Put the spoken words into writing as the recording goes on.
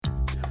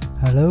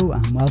Hello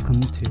and welcome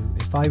to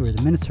If I Were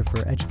the Minister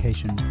for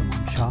Education from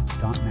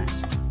onshop.net.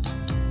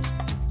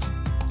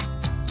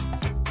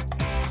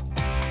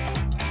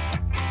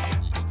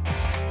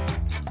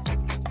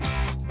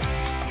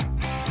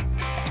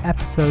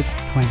 Episode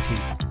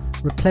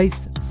 20.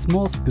 Replace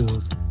small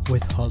schools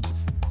with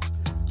hubs.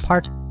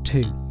 Part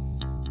 2.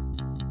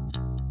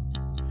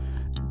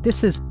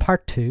 This is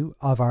part 2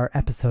 of our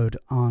episode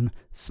on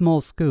small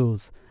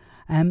schools.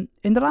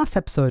 In the last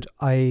episode,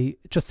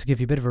 just to give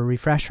you a bit of a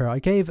refresher, I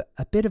gave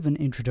a bit of an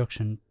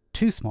introduction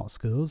to small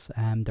schools,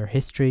 their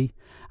history,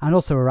 and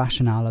also a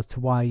rationale as to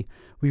why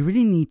we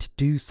really need to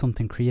do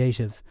something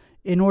creative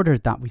in order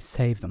that we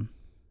save them.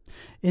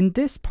 In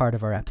this part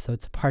of our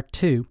episode, so part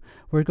 2,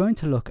 we're going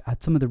to look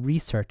at some of the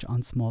research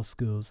on small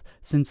schools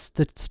since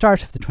the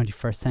start of the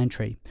 21st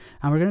century,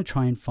 and we're going to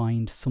try and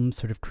find some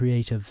sort of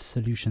creative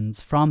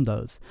solutions from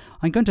those.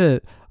 I'm going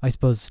to,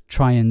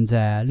 try and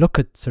look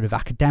at sort of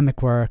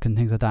academic work and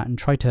things like that, and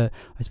try to,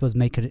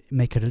 make it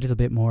a little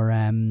bit more,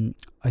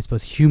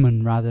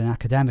 human rather than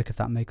academic, if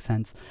that makes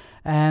sense.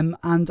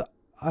 And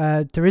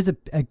there is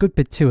a good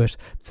bit to it,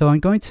 so I'm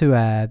going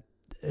to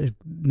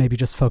maybe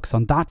just focus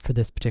on that for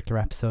this particular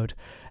episode.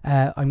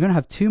 I'm going to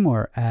have two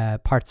more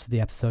parts of the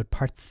episode.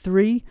 Part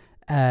 3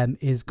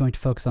 is going to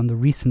focus on the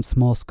recent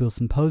small school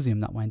symposium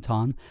that went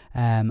on,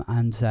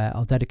 and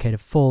I'll dedicate a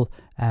full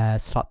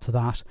slot to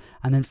that.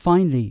 And then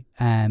finally,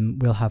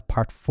 we'll have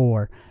part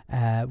 4,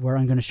 where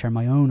I'm going to share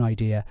my own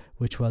idea,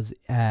 which was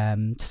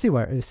to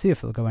see if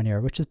it'll go anywhere,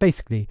 which is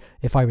basically,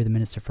 if I were the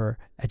Minister for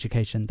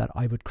Education, that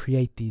I would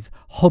create these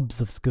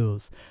hubs of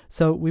schools.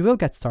 So we will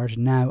get started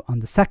now on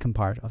the second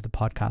part of the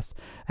podcast,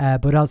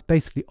 but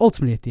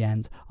ultimately at the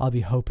end, I'll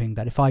be hoping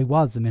that if I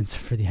was the Minister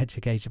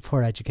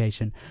for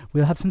Education,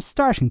 we'll have some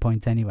starting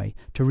points anyway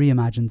to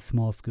reimagine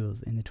small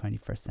schools in the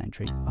 21st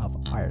century of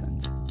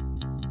Ireland.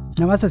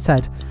 Now, as I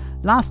said,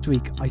 last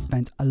week I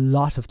spent a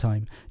lot of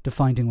time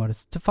defining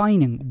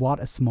what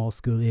a small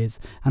school is,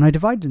 and I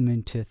divided them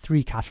into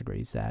 3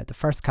 categories. The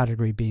first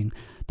category being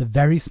the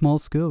very small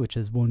school, which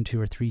is 1, 2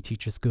 or 3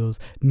 teacher schools,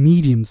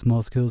 medium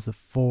small schools of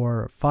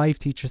 4 or 5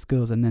 teacher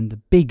schools, and then the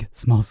big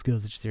small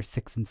schools, which is your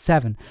 6 and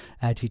 7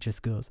 teacher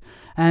schools.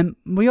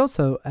 We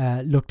also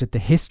looked at the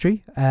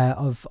history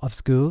of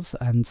schools,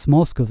 and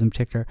small schools in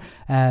particular.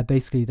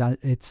 Basically that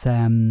it's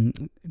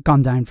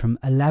gone down from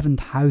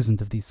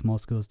 11,000 of these small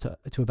schools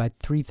to about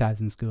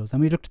 3,000 schools,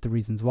 and we looked at the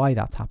reasons why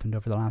that's happened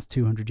over the last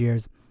 200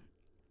 years.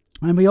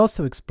 And we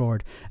also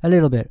explored a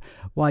little bit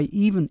why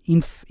even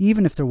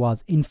if there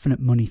was infinite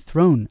money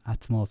thrown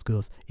at small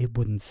schools, it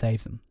wouldn't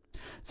save them.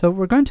 So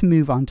we're going to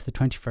move on to the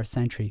 21st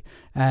century,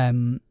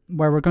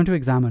 where we're going to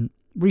examine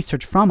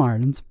research from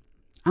Ireland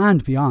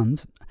and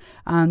beyond,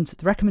 and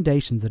the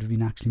recommendations that have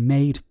been actually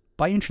made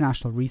by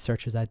international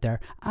researchers out there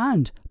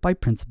and by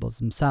principals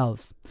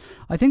themselves.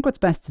 I think what's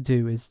best to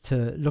do is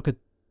to look at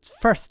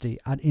firstly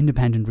at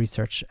independent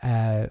research,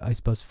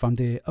 from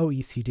the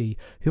OECD,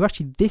 who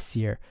actually this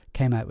year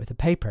came out with a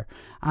paper.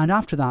 And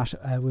after that,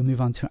 we'll move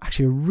on to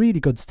actually a really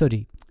good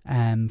study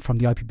from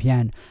the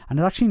IPPN. And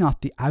it's actually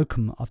not the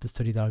outcome of the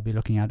study that I'll be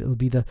looking at. It'll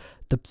be the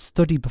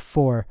study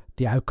before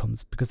the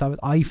outcomes, because that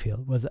I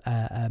feel was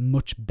a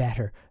much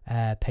better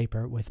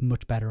paper with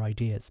much better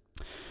ideas.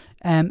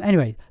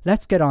 Anyway,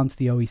 let's get on to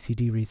the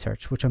OECD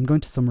research, which I'm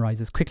going to summarise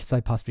as quickly as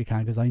I possibly can,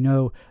 because I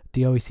know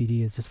the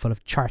OECD is just full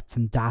of charts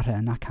and data,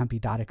 and that can't be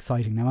that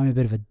exciting. Now, I'm a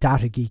bit of a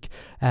data geek,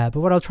 but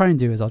what I'll try and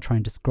do is I'll try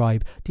and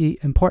describe the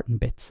important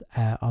bits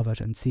of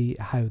it and see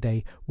how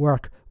they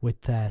work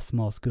with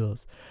small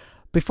schools.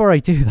 Before I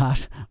do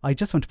that, I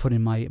just want to put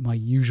in my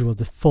usual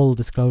full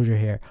disclosure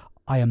here.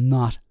 I am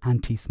not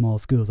anti-small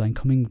schools. I'm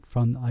coming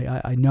from,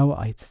 I know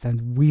it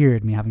sounds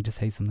weird me having to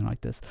say something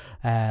like this,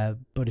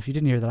 but if you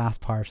didn't hear the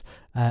last part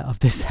of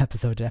this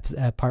episode,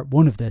 part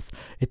 1 of this,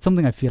 it's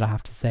something I feel I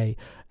have to say,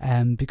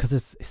 because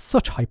there's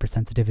such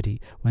hypersensitivity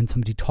when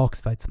somebody talks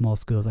about small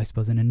schools, I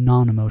suppose, in a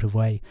non-emotive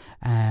way,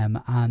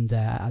 and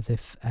as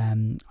if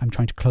I'm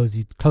trying to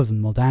close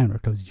them all down or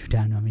close you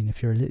down. I mean,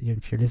 if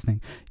you're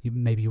listening,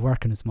 maybe you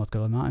work in a small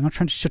school. I'm not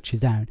trying to shut you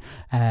down.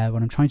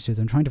 What I'm trying to do is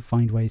I'm trying to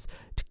find ways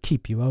to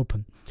keep you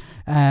open.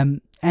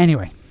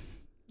 Anyway,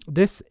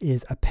 this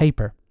is a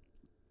paper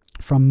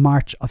from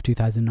March of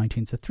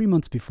 2019, so 3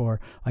 months before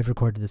I've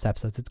recorded this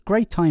episode. So it's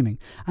great timing,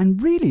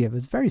 and really it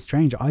was very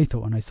strange, I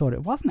thought, when I saw it.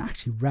 It wasn't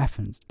actually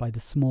referenced by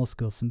the Small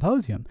School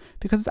Symposium,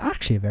 because it's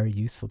actually a very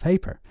useful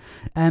paper.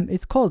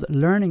 It's called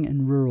Learning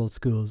in Rural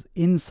Schools: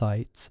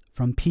 Insights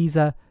from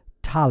PISA,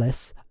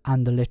 TALIS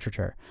and the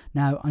Literature.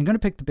 Now, I'm going to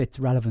pick the bits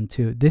relevant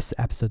to this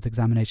episode's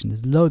examination.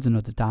 There's loads and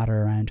loads of data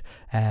around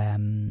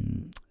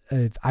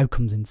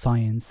outcomes in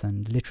science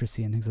and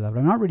literacy and things like that, but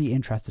I'm not really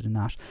interested in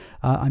that.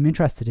 I'm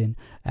interested in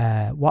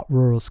what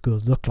rural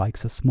schools look like,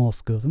 so small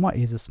schools, and what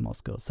is a small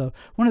school. So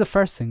one of the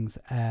first things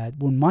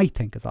one might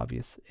think is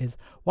obvious is,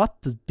 what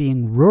does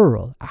being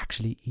rural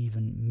actually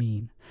even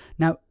mean?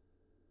 Now,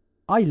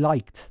 I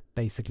liked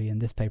basically in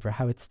this paper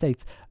how it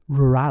states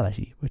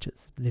rurality, which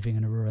is living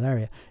in a rural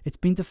area. It's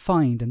been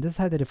defined, and this is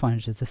how they define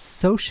it, as a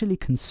socially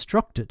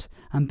constructed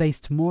and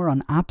based more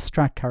on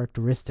abstract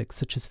characteristics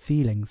such as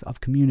feelings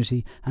of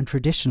community and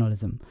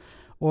traditionalism,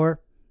 or,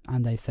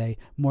 and they say,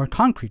 more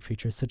concrete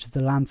features such as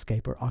the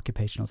landscape or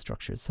occupational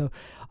structures. So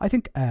I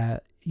think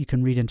you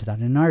can read into that.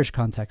 In an Irish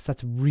context,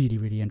 that's really,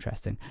 really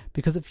interesting,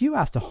 because if you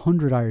asked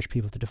 100 Irish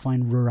people to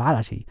define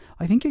rurality,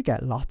 I think you'd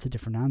get lots of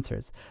different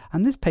answers.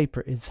 And this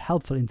paper is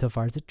helpful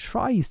insofar as it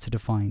tries to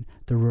define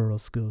the rural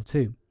school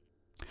too.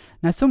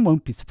 Now, some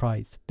won't be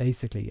surprised,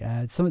 basically.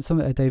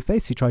 They've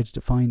basically tried to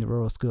define the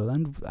rural school,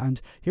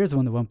 and here's the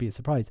one that won't be a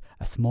surprise.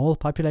 A small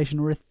population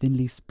or a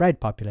thinly spread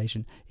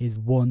population is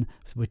one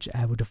which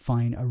would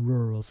define a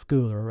rural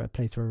school, or a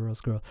place for a rural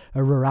school,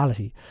 a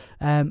rurality.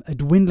 A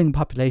dwindling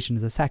population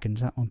is a second.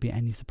 That won't be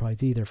any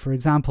surprise either. For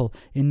example,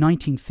 in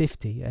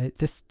 1950,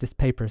 this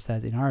paper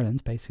says in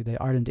Ireland, basically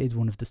Ireland is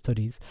one of the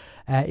studies,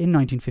 in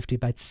 1950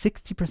 about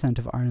 60%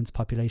 of Ireland's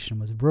population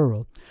was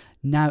rural.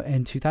 Now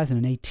in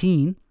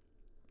 2018,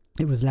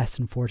 it was less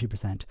than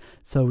 40%.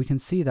 So we can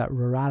see that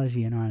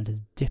rurality in Ireland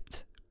has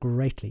dipped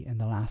greatly in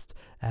the last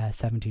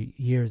 70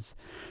 years.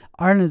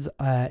 Ireland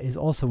is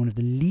also one of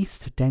the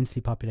least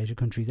densely populated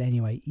countries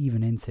anyway,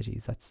 even in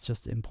cities. That's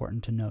just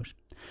important to note.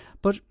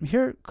 But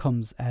here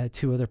comes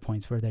two other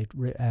points where they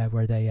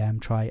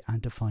try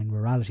and define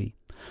rurality.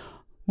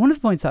 One of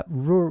the points that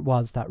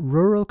was that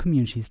rural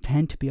communities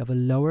tend to be of a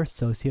lower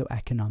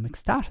socioeconomic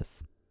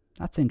status.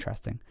 That's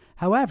interesting.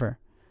 However,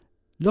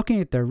 looking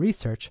at their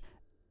research,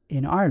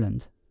 in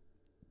Ireland,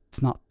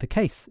 it's not the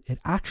case. It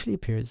actually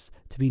appears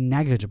to be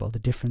negligible, the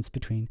difference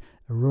between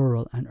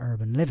rural and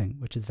urban living,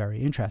 which is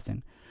very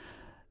interesting.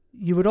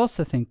 You would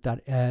also think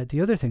that the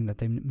other thing that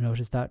they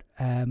notice that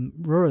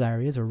rural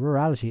areas or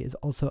rurality is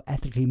also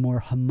ethnically more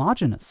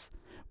homogenous,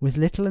 with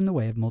little in the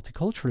way of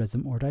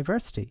multiculturalism or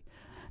diversity.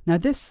 Now,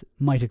 this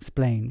might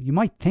explain, you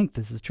might think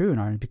this is true in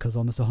Ireland because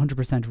almost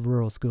 100% of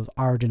rural schools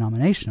are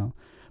denominational,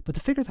 but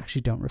the figures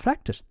actually don't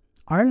reflect it.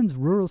 Ireland's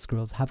rural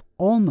schools have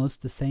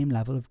almost the same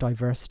level of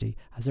diversity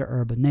as their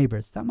urban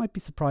neighbours. That might be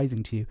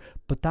surprising to you,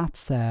 but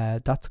that's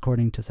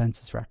according to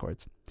census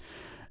records.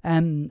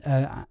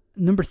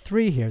 Number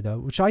 3 here, though,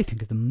 which I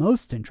think is the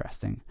most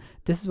interesting,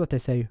 this is what they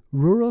say: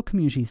 rural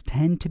communities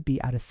tend to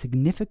be at a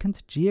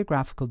significant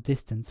geographical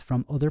distance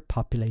from other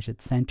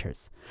populated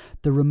centres.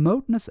 The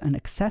remoteness and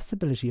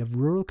accessibility of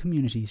rural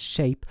communities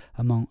shape,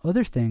 among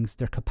other things,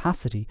 their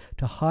capacity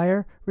to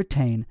hire,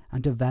 retain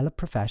and develop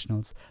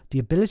professionals, the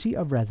ability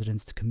of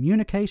residents to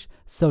communicate,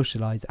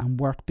 socialise and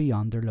work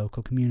beyond their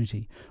local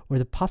community, or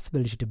the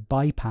possibility to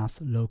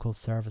bypass local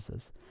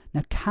services.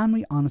 Now, can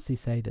we honestly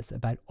say this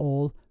about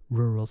all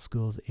rural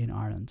schools in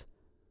Ireland?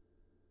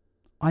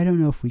 I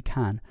don't know if we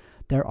can.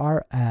 There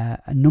are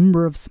a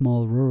number of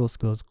small rural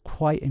schools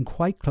in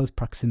quite close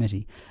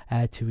proximity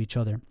to each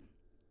other.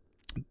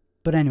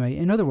 But anyway,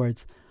 in other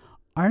words,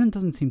 Ireland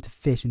doesn't seem to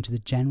fit into the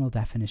general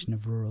definition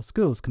of rural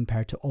schools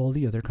compared to all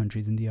the other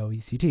countries in the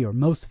OECD, or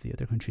most of the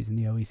other countries in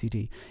the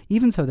OECD.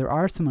 Even so, there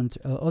are some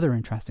other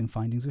interesting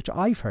findings which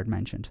I've heard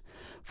mentioned.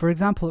 For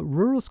example,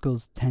 rural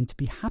schools tend to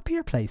be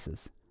happier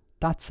places.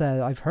 That's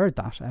I've heard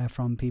that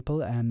from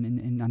people,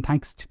 and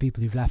thanks to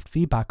people who've left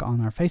feedback on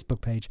our Facebook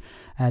page,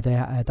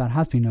 that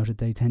has been noted.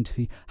 They tend to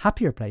be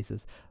happier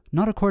places,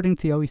 not according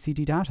to the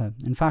OECD data.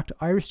 In fact,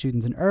 Irish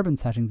students in urban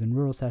settings and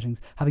rural settings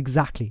have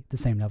exactly the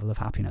same level of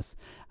happiness.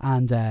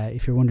 And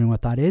if you're wondering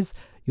what that is,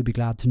 you'll be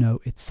glad to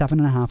know it's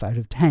 7.5 out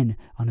of 10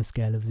 on a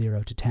scale of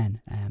 0 to 10.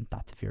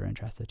 That's if you're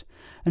interested.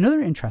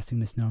 Another interesting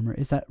misnomer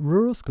is that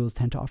rural schools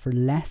tend to offer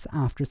less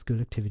after-school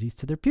activities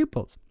to their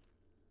pupils.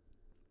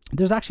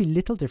 There's actually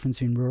little difference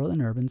between rural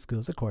and urban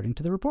schools according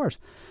to the report.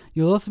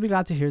 You'll also be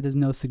glad to hear there's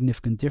no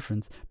significant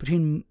difference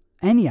between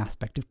any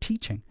aspect of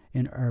teaching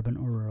in urban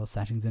or rural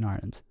settings in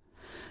Ireland.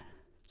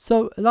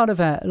 So a lot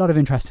of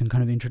interesting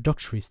kind of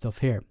introductory stuff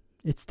here.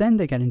 It's then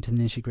they get into the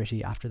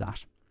nitty-gritty after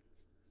that.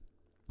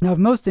 Now, of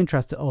most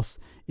interest to us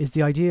is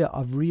the idea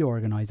of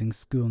reorganising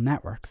school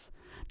networks.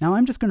 Now,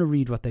 I'm just going to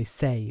read what they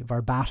say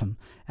verbatim.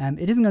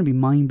 It isn't going to be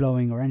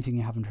mind-blowing or anything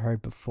you haven't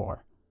heard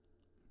before.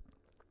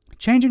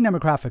 Changing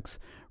demographics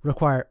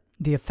require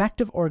the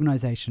effective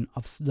organisation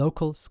of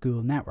local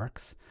school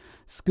networks.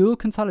 School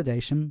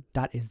consolidation,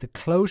 that is the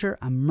closure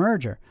and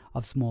merger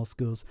of small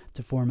schools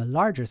to form a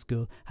larger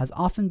school, has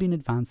often been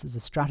advanced as a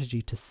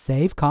strategy to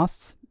save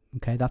costs.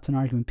 Okay, that's an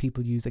argument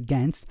people use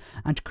against,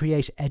 and to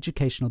create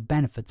educational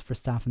benefits for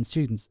staff and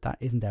students. That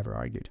isn't ever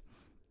argued.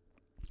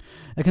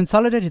 A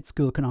consolidated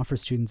school can offer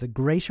students a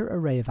greater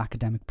array of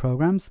academic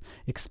programs,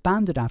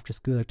 expanded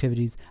after-school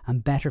activities,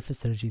 and better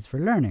facilities for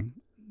learning.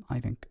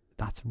 I think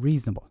that's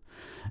reasonable.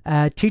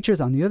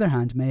 Teachers, on the other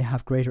hand, may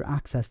have greater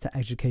access to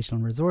educational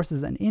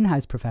resources and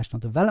in-house professional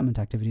development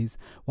activities,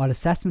 while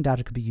assessment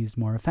data could be used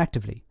more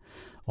effectively.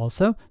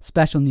 Also,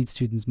 special needs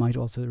students might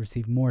also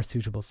receive more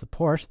suitable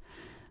support.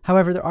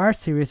 However, there are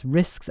serious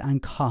risks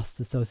and costs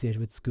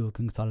associated with school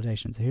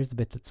consolidation. So here's the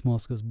bit that small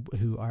schools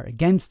who are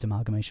against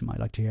amalgamation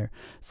might like to hear,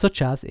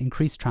 such as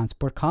increased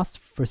transport costs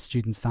for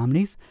students'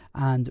 families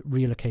and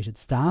relocated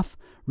staff,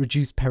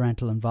 reduced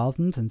parental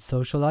involvement in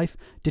social life,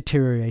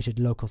 deteriorated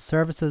local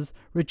services,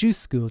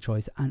 reduced school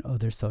choice, and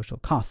other social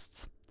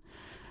costs.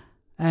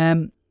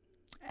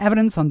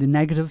 Evidence on the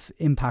negative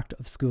impact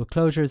of school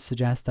closures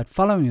suggests that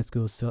following a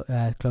school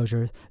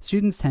closure,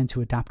 students tend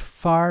to adapt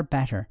far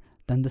better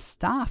than the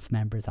staff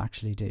members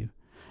actually do.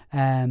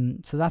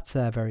 So that's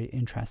very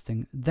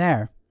interesting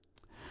there.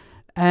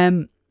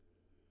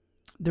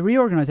 The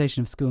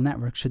reorganisation of school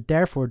networks should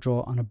therefore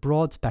draw on a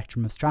broad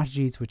spectrum of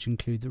strategies, which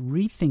includes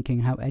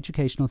rethinking how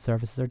educational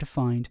services are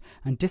defined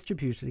and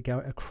distributed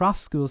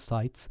across school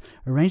sites,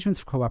 arrangements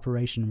for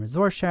cooperation and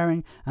resource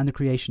sharing, and the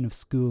creation of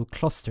school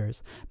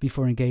clusters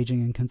before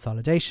engaging in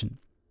consolidation.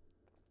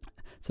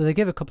 So they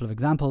give a couple of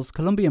examples.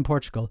 Colombia and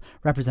Portugal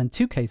represent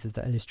two cases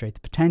that illustrate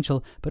the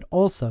potential, but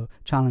also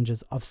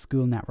challenges of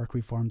school network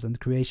reforms and the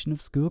creation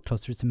of school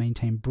clusters to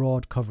maintain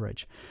broad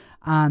coverage.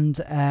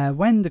 And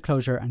when the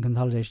closure and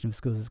consolidation of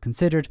schools is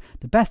considered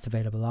the best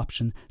available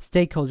option,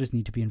 stakeholders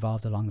need to be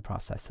involved along the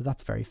process. So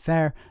that's very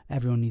fair.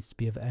 Everyone needs to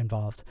be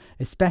involved,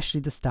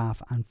 especially the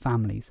staff and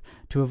families,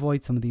 to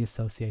avoid some of the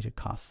associated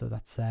costs. So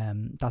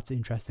that's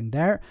interesting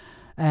there.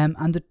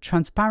 And the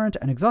transparent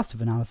and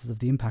exhaustive analysis of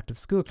the impact of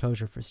school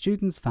closure for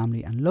students,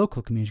 family and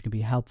local community can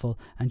be helpful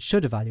and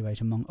should evaluate,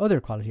 among other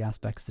quality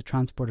aspects, the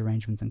transport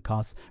arrangements and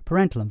costs,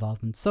 parental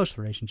involvement,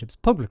 social relationships,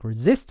 public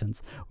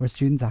resistance, or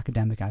students'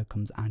 academic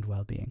outcomes and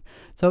well-being.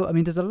 So, I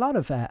mean, there's a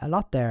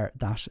lot there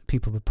that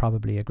people would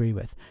probably agree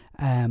with.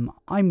 I'm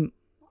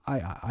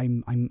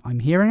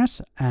hearing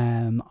it.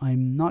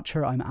 I'm not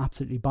sure I'm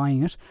absolutely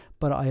buying it,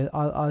 but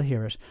I'll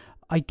hear it.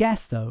 I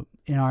guess, though,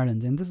 in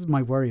Ireland, and this is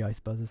my worry, I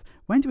suppose, is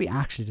when do we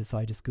actually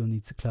decide a school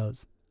needs to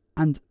close?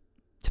 And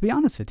to be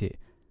honest with you,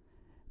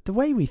 the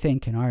way we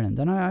think in Ireland,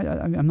 and I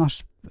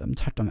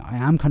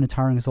am kind of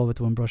tarring us all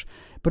with one brush,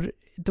 but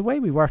the way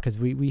we work is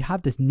we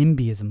have this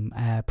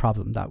NIMBYism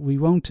problem that we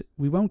won't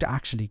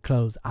actually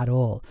close at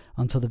all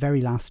until the very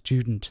last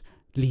student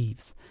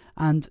leaves.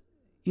 And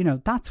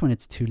that's when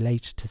it's too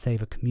late to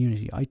save a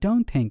community. I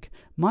don't think,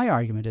 my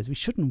argument is we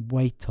shouldn't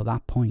wait till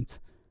that point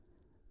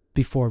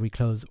before we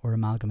close or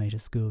amalgamate a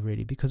school,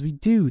 really, because we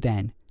do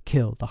then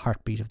kill the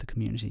heartbeat of the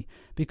community,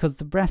 because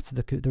the rest of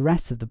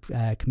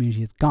the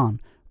community is gone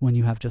when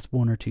you have just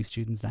one or two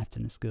students left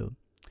in a school.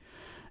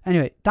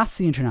 Anyway, that's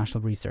the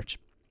international research,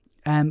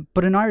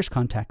 but in Irish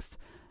context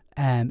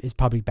is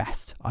probably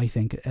best, I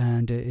think,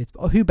 and it's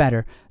who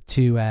better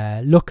to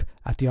look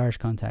at the Irish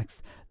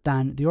context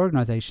than the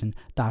organisation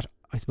that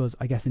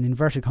I guess in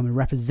inverted commas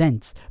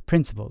represents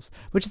principles,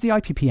 which is the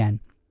IPPN.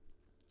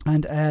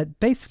 And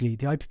basically,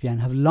 the IPPN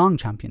have long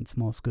championed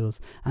small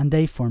schools, and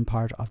they form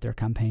part of their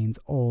campaigns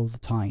all the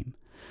time.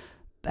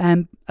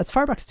 As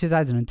far back as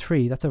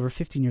 2003, that's over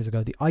 15 years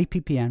ago, the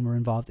IPPN were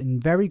involved in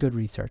very good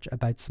research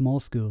about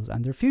small schools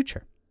and their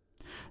future.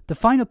 The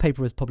final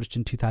paper was published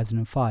in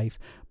 2005,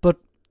 but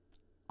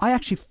I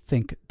actually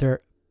think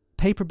their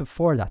paper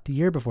before that, the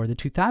year before, the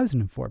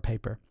 2004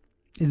 paper,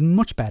 is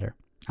much better,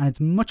 and it's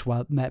much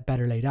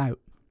better laid out.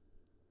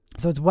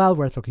 So it's well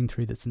worth looking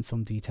through this in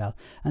some detail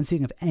and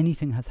seeing if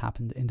anything has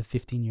happened in the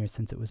 15 years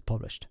since it was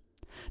published.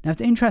 Now, it's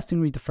interesting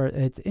to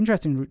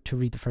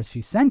read the first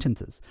few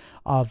sentences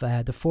of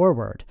the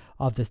foreword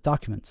of this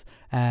document,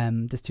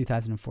 this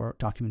 2004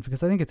 document,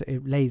 because I think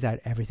it lays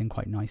out everything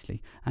quite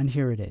nicely. And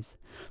here it is.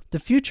 The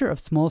future of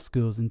small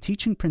schools and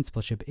teaching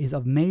principalship is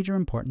of major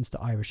importance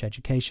to Irish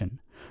education.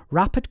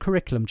 Rapid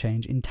curriculum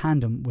change in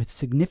tandem with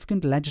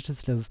significant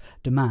legislative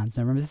demands.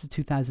 Now, remember, this is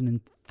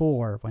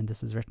 2004 when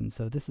this is written,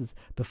 so this is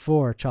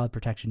before Child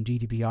Protection,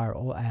 GDPR,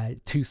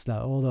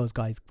 TUSLA, all those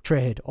guys,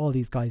 Trade, all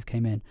these guys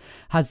came in,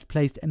 has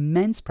placed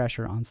immense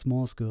pressure on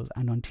small schools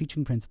and on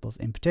teaching principals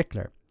in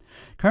particular.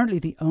 Currently,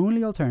 the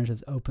only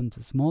alternatives open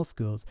to small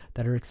schools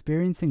that are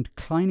experiencing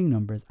declining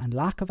numbers and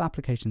lack of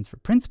applications for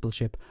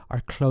principalship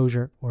are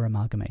closure or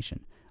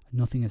amalgamation.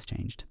 Nothing has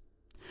changed.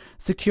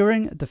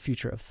 Securing the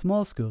future of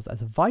small schools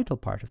as a vital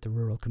part of the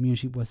rural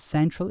community was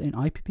central in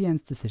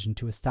IPPN's decision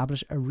to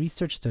establish a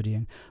research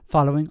studying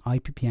following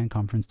IPPN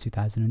Conference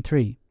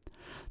 2003.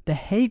 The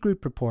Hay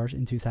Group report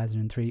in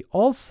 2003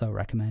 also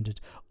recommended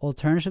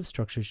alternative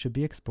structures should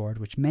be explored,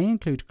 which may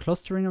include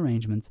clustering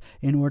arrangements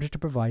in order to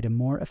provide a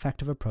more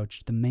effective approach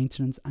to the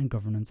maintenance and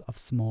governance of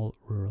small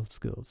rural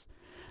schools.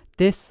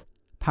 This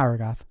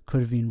paragraph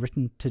could have been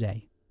written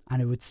today,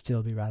 and it would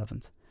still be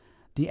relevant.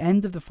 The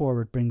end of the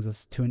foreword brings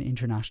us to an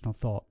international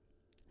thought.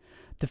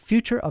 The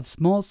future of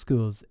small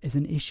schools is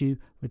an issue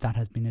that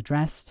has been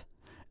addressed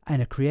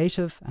in a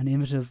creative and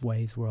innovative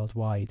ways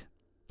worldwide.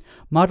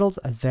 Models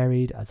as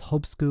varied as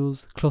hub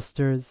schools,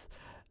 clusters,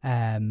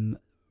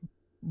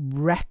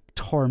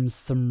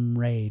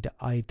 Rektorsområde.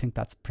 I think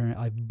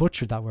I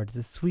butchered that word. It's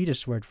a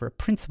Swedish word for a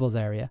principal's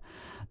area.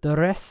 The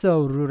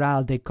Réseau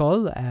Rural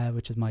d'école,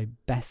 which is my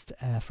best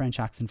French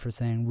accent for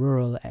saying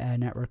rural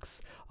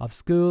networks of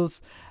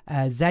schools.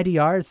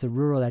 ZERs, the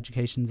rural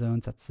education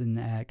zones, that's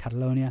in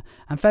Catalonia.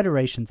 And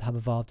federations have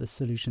evolved as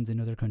solutions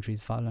in other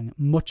countries following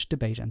much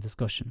debate and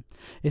discussion.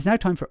 It's now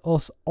time for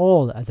us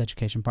all as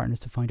education partners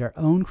to find our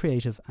own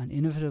creative and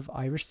innovative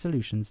Irish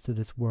solutions to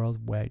this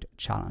worldwide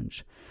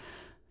challenge.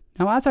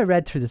 Now, as I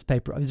read through this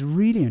paper, I was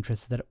really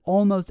interested that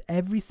almost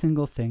every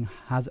single thing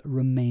has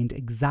remained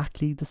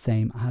exactly the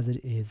same as it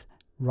is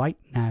right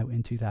now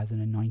in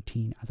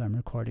 2019 as I'm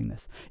recording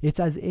this. It's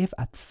as if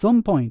at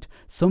some point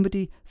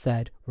somebody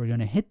said, we're going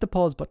to hit the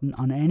pause button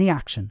on any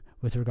action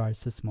with regards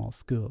to small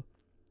school.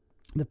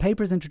 The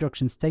paper's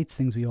introduction states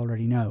things we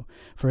already know.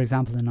 For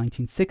example, in the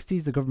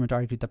 1960s, the government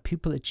argued that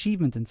pupil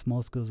achievement in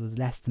small schools was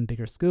less than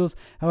bigger schools.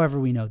 However,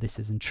 we know this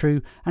isn't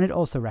true, and it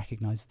also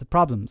recognises the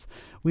problems.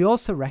 We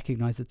also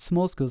recognise that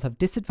small schools have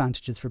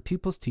disadvantages for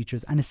pupils,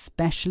 teachers, and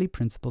especially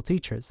principal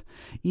teachers.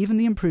 Even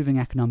the improving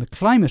economic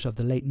climate of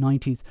the late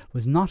 90s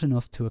was not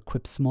enough to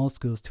equip small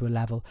schools to a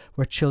level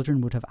where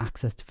children would have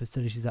access to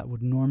facilities that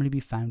would normally be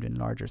found in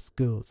larger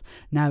schools.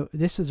 Now,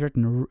 this was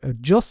written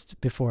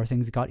just before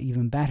things got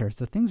even better,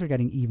 so things were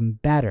getting even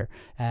better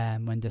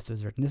when this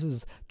was written. This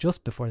was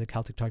just before the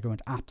Celtic Tiger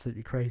went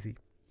absolutely crazy.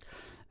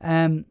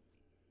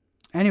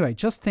 Anyway,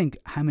 just think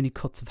how many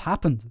cuts have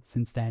happened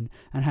since then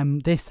and how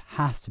this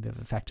has to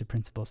have affected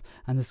principals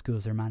and the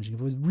schools they're managing.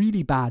 If it was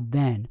really bad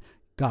then,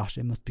 gosh,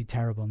 it must be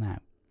terrible now.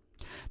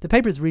 The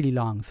paper is really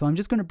long, so I'm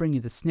just going to bring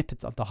you the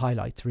snippets of the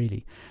highlights,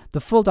 really.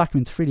 The full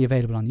document's freely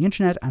available on the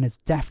internet, and it's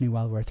definitely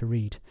well worth a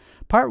read.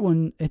 Part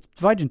 1, it's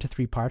divided into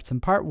 3 parts,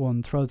 and part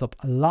 1 throws up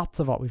lots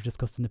of what we've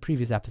discussed in the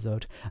previous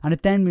episode, and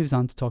it then moves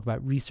on to talk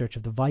about research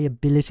of the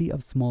viability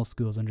of small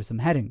schools under some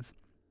headings.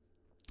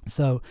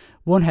 So,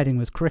 one heading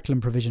was curriculum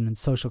provision and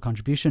social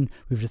contribution.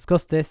 We've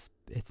discussed this.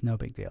 It's no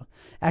big deal.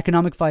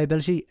 Economic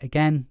viability,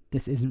 again,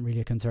 this isn't really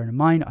a concern of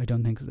mine. I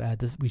don't think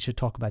we should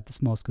talk about the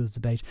small schools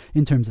debate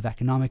in terms of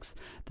economics.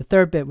 The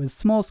third bit was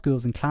small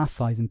schools and class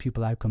size and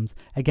pupil outcomes.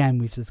 Again,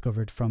 we've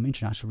discovered from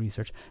international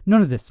research,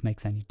 none of this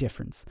makes any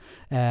difference.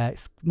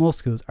 Small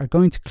schools are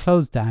going to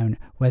close down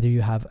whether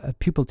you have a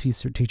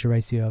pupil-teacher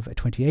ratio of a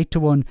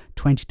 28-1,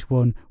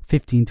 20-1,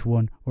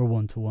 15-1 or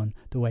 1-1,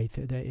 the way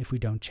if we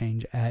don't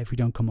change, if we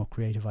don't come up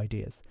creative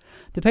ideas.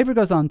 The paper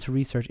goes on to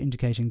research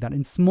indicating that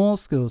in small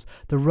schools,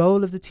 the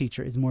role of the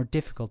teacher is more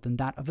difficult than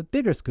that of a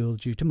bigger school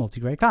due to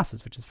multi-grade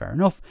classes, which is fair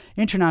enough.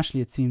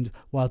 Internationally, it seemed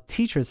while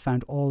teachers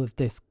found all of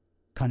this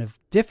kind of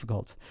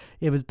difficult,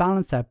 it was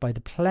balanced out by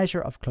the pleasure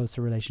of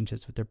closer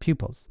relationships with their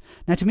pupils.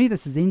 Now, to me,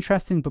 this is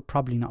interesting, but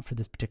probably not for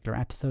this particular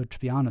episode, to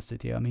be honest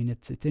with you. I mean,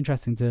 it's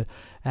interesting to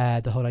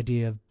the whole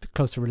idea of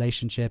closer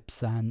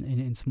relationships and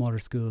in smaller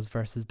schools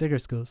versus bigger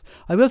schools.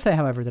 I will say,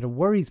 however, that it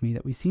worries me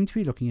that we seem to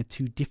be looking at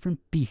two different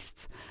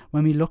beasts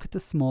when we look at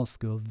the small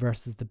school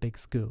versus the big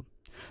school.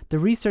 The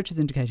research is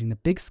indicating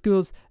that big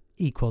schools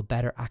equal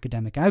better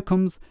academic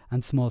outcomes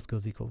and small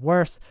schools equal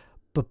worse,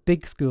 but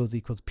big schools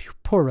equals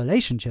poor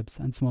relationships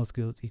and small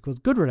schools equals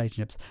good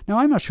relationships. Now,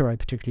 I'm not sure I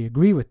particularly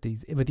agree with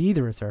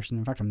either assertion.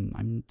 In fact,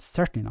 I'm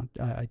certainly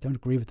not. I don't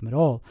agree with them at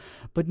all.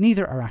 But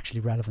neither are actually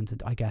relevant,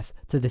 I guess,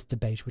 to this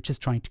debate, which is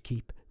trying to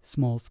keep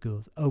small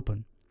schools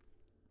open.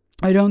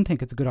 I don't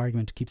think it's a good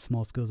argument to keep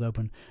small schools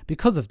open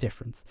because of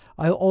difference.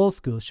 All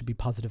schools should be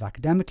positive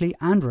academically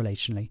and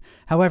relationally.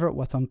 However,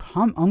 what's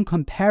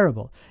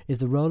uncomparable is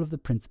the role of the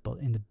principal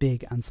in the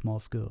big and small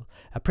school.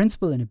 A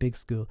principal in a big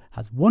school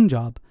has one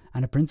job,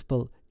 and a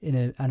principal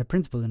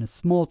in a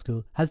small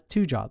school has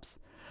two jobs.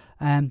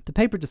 The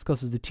paper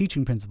discusses the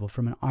teaching principle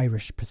from an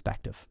Irish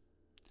perspective,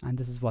 and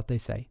this is what they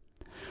say.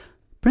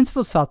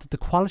 Principals felt that the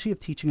quality of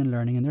teaching and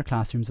learning in their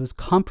classrooms was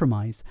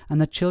compromised and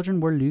that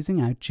children were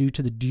losing out due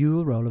to the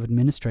dual role of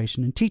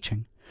administration and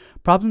teaching.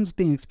 Problems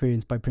being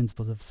experienced by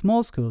principals of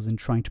small schools in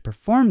trying to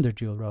perform their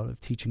dual role of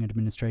teaching and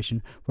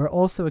administration were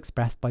also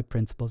expressed by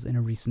principals in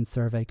a recent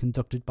survey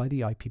conducted by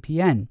the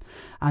IPPN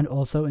and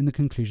also in the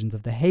conclusions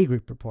of the Hay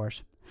Group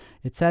report.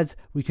 It says,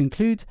 we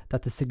conclude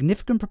that the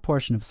significant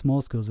proportion of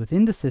small schools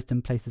within the system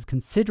places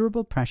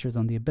considerable pressures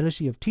on the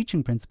ability of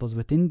teaching principals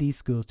within these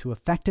schools to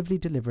effectively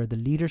deliver the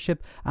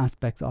leadership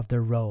aspects of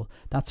their role.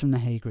 That's from the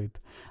Hay Group.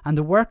 And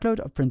the workload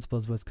of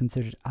principals was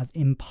considered as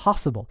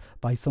impossible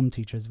by some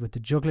teachers, with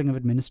the juggling of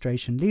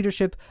administration,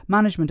 leadership,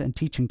 management and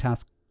teaching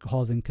tasks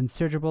causing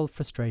considerable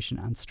frustration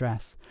and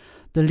stress.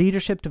 The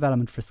Leadership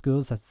Development for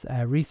Schools, that's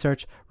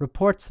research,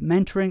 reports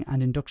mentoring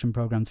and induction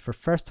programs for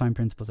first-time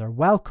principals are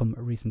welcome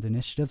recent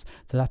initiatives.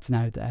 So that's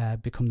now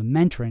become the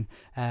mentoring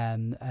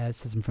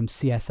system from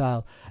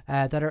CSL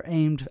that are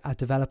aimed at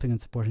developing and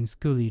supporting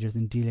school leaders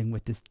in dealing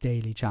with this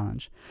daily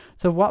challenge.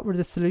 So what were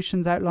the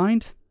solutions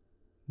outlined?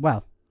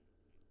 Well,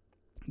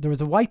 There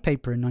was a white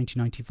paper in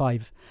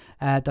 1995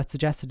 that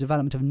suggested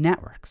development of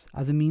networks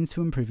as a means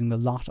to improving the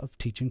lot of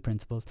teaching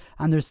principals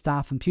and their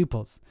staff and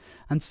pupils.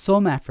 And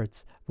some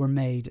efforts were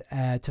made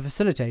to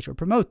facilitate or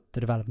promote the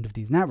development of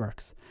these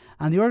networks.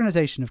 And the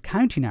organisation of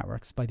county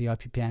networks by the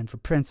IPPN for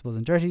principals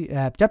and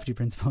deputy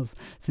principals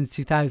since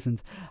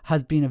 2000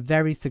 has been a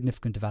very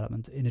significant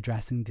development in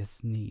addressing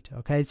this need.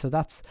 Okay, so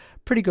that's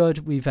pretty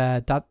good. We've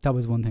that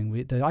was one thing.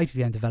 The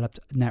IPPN developed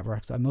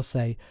networks. I must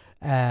say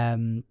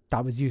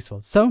that was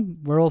useful. So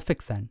we're all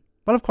fixed then.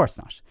 Well, of course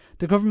not.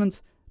 The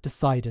government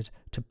decided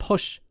to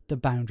push the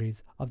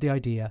boundaries of the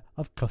idea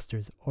of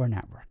clusters or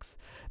networks,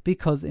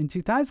 because in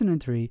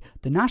 2003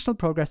 the National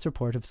Progress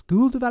Report of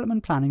School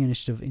Development Planning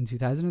Initiative in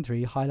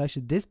 2003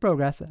 highlighted this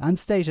progress and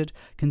stated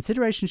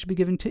consideration should be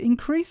given to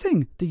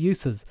increasing the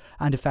uses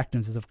and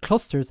effectiveness of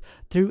clusters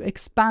through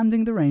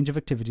expanding the range of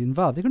activities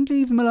involved. They couldn't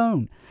leave them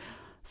alone.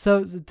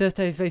 So they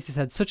basically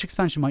said such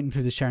expansion might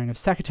include the sharing of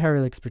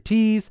secretarial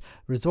expertise,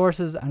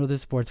 resources and other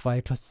supports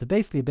via clusters. So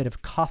basically a bit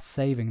of cost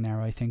saving there,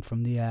 I think,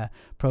 from the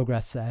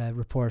Progress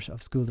Report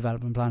of School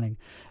Development Planning.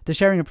 The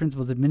sharing of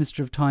principals'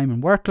 administrative time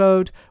and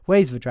workload,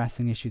 ways of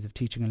addressing issues of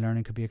teaching and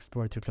learning could be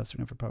explored through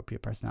clustering of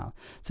appropriate personnel.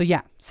 So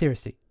yeah,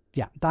 seriously,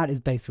 yeah, that is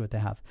basically what they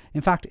have.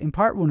 In fact, in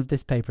part 1 of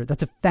this paper,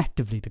 that's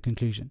effectively the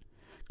conclusion.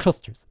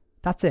 Clusters,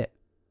 that's it.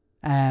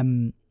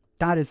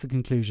 That is the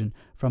conclusion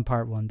from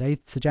part 1. They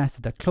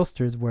suggested that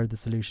clusters were the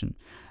solution.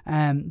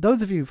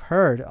 Those of you who've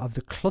heard of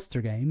the cluster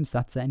games,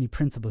 that's any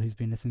principal who's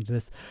been listening to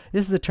this,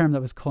 this is a term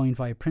that was coined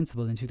by a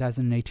principal in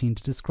 2018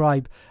 to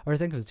describe, or I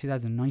think it was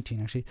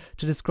 2019 actually,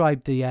 to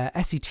describe the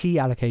SET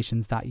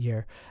allocations that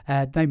year.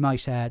 They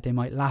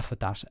might laugh at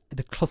that,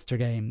 the cluster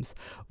games.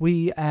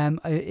 We,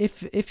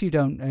 if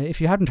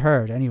you hadn't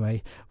heard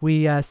anyway,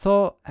 we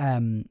saw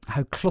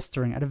how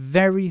clustering at a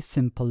very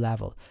simple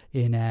level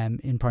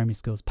in primary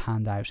schools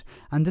panned out.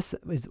 And this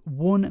is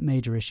one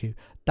major issue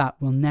that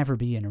will never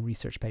be in a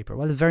research paper.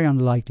 Well, it's very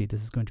unlikely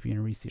this is going to be in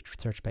a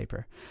research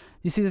paper.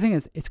 You see, the thing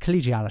is, it's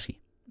collegiality,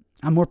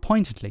 and more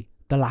pointedly,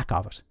 the lack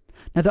of it.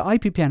 Now, the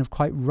IPPN have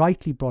quite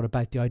rightly brought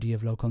about the idea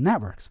of local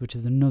networks, which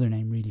is another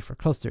name really for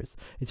clusters.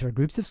 It's where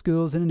groups of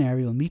schools in an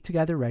area will meet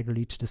together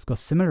regularly to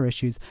discuss similar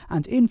issues,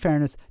 and in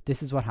fairness,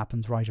 this is what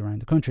happens right around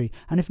the country,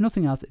 and if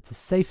nothing else, it's a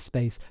safe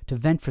space to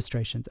vent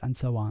frustrations and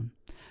so on.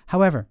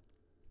 However,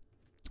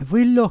 if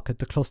we look at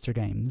the cluster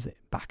games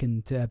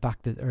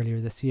earlier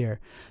this year,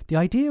 the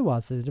idea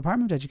was that the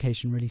Department of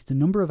Education released a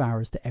number of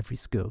hours to every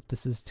school.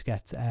 This is to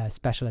get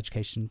special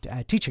education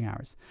teaching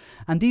hours.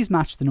 And these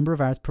matched the number of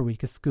hours per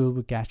week a school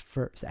would get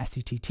for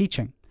SET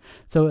teaching.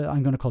 So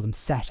I'm going to call them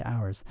set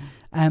hours.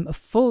 A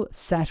full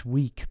set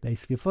week,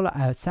 basically,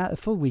 a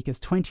full week is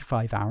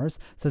 25 hours.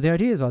 So the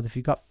idea was if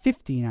you got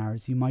 15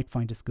 hours, you might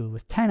find a school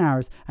with 10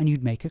 hours and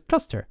you'd make a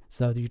cluster.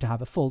 So that you'd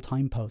have a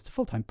full-time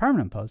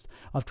permanent post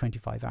of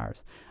 25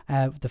 hours.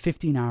 The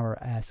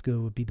 15-hour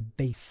school would be the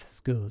base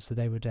school. So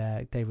they would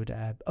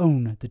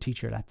own the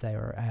teacher, let's say,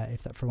 or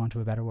if that, for want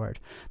of a better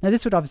word. Now,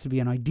 this would obviously be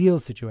an ideal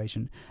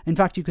situation. In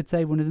fact, you could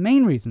say one of the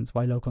main reasons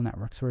why local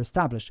networks were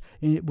established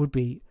it would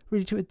be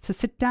really to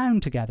sit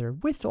down together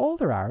with all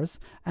their hours,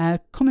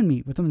 come and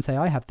meet with them and say,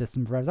 I have this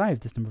number of hours, I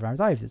have this number of hours,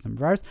 I have this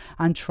number of hours,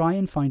 and try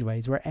and find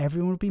ways where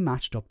everyone would be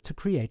matched up to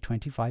create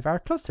 25-hour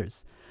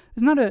clusters.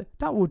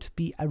 That would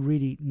be a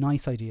really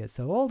nice idea.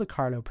 So all the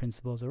Carlow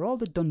principals, or all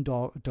the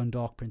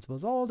Dundalk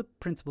principals, all the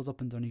principals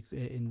up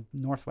in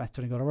Northwest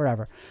Donegal or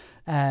wherever,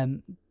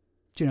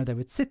 they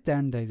would sit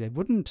down, they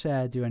wouldn't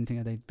do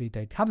anything,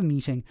 they'd have a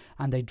meeting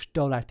and they'd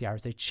dole out the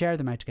hours, they'd share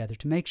them out together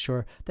to make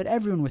sure that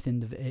everyone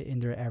in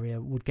their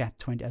area would get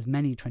as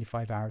many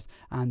 25 hours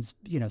and,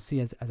 see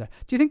as a... Do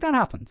you think that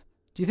happened?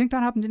 Do you think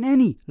that happened in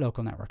any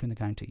local network in the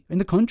county? In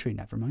the country,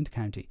 never mind the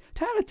county.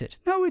 Tell it did.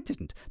 No, it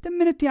didn't. The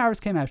minute the hours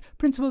came out,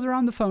 principals were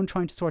on the phone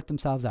trying to sort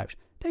themselves out.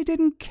 They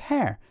didn't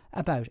care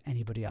about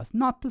anybody else.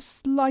 Not the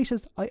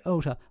slightest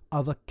iota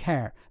of a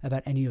care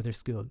about any other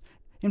school.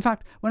 In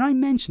fact, when I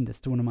mentioned this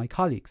to one of my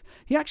colleagues,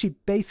 he actually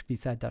basically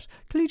said that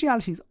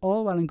collegiality is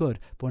all well and good,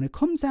 but when it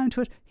comes down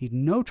to it, he'd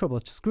no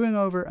trouble screwing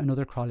over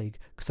another colleague.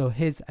 So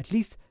he'd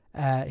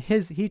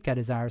get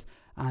his hours,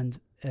 and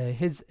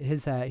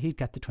he'd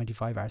get the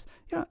 25 hours.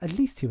 At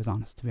least he was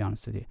honest, to be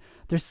honest with you.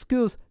 There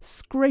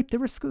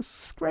were schools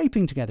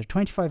scraping together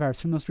 25 hours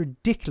from the most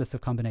ridiculous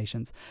of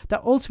combinations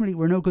that ultimately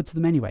were no good to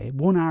them anyway.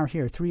 1 hour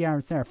here, 3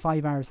 hours there,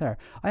 5 hours there.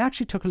 I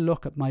actually took a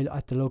look at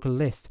the local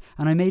list,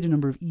 and I made a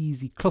number of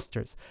easy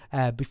clusters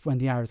when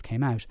the hours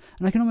came out,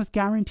 and I can almost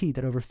guarantee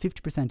that over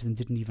 50% of them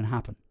didn't even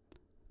happen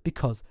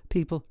because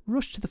people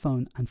rushed to the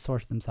phone and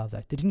sorted themselves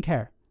out. They didn't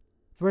care.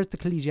 Where's the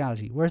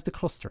collegiality? Where's the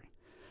clustering?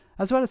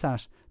 As well as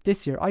that,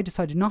 this year I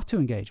decided not to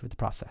engage with the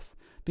process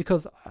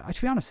because,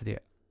 to be honest with you,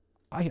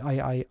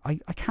 I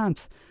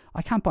can't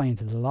buy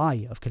into the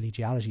lie of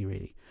collegiality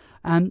really.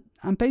 And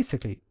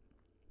basically,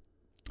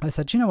 I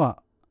said, you know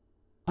what?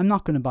 I'm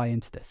not going to buy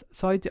into this.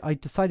 So I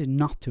decided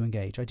not to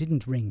engage. I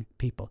didn't ring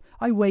people.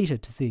 I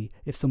waited to see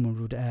if someone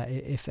would,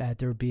 if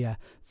there would be a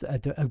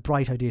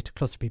bright idea to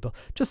cluster people.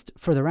 Just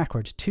for the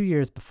record, 2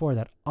 years before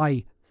that,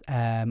 I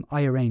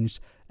arranged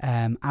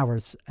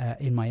hours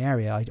in my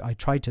area. I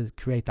tried to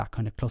create that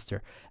kind of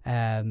cluster.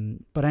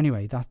 But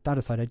anyway, that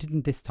aside, I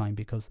didn't this time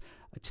because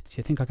do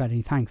you think I got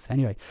any thanks?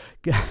 Anyway,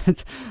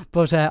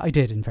 but I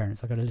did, in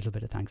fairness. I got a little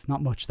bit of thanks,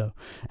 not much though.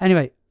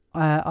 Anyway,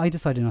 I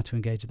decided not to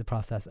engage in the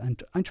process,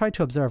 and I tried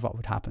to observe what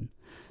would happen.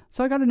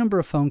 So I got a number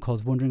of phone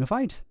calls wondering if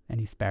I'd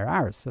any spare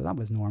hours. So that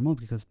was normal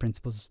because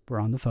principals were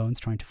on the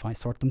phones trying to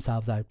sort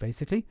themselves out,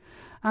 basically.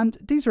 And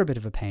these were a bit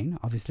of a pain,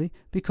 obviously,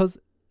 because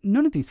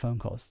none of these phone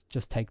calls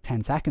just take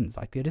 10 seconds.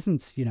 Like, it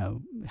isn't,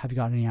 have you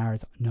got any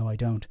hours? No, I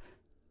don't.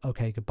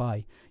 Okay,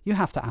 goodbye. You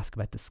have to ask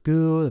about the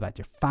school, about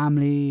your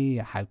family,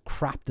 how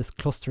crap this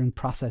clustering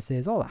process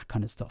is, all that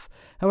kind of stuff.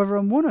 However,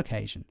 on one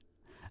occasion,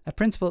 a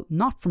principal,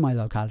 not from my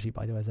locality,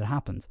 by the way, as it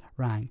happens,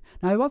 rang.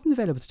 Now, I wasn't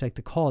available to take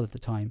the call at the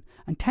time,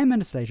 and 10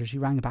 minutes later, she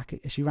rang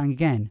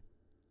again,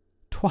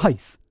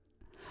 twice.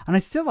 And I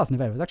still wasn't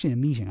available. I was actually in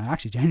a meeting. I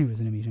actually genuinely was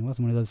in a meeting. It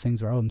wasn't one of those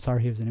things where, I'm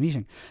sorry, he was in a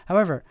meeting.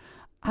 However,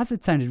 as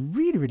it sounded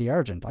really, really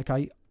urgent, like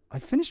I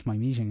finished my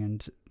meeting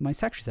and my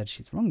secretary said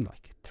she's rung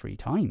like 3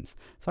 times.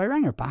 So I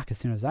rang her back as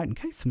soon as I was out in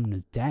case someone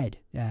was dead,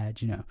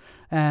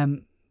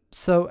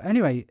 So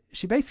anyway,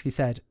 she basically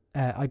said,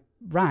 I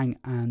rang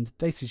and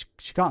basically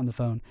she got on the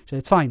phone. She said,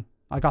 it's fine.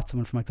 I got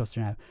someone for my cluster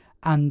now.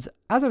 And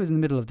as I was in the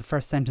middle of the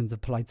first sentence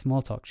of polite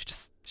small talk, she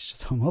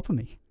just hung up on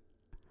me.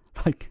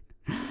 Like,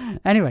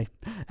 anyway,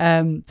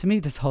 to me,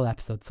 this whole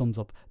episode sums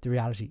up the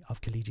reality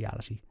of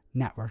collegiality,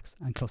 networks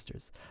and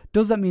clusters.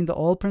 Does that mean that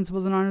all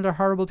principals in Ireland are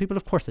horrible people?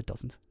 Of course it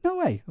doesn't. No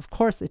way. Of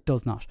course it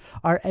does not.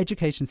 Our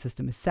education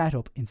system is set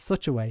up in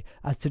such a way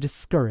as to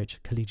discourage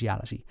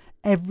collegiality.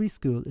 Every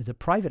school is a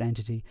private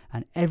entity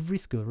and every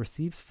school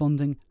receives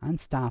funding and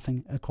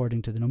staffing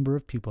according to the number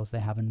of pupils they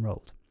have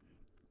enrolled.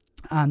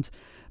 And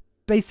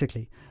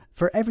basically,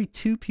 for every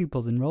 2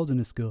 pupils enrolled in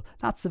a school,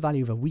 that's the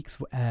value of a week's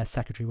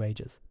secretary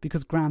wages,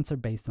 because grants are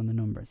based on the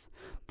numbers.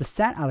 The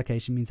set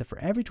allocation means that for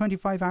every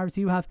 25 hours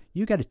you have,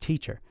 you get a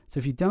teacher. So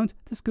if you don't,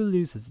 the school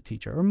loses a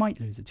teacher, or might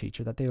lose a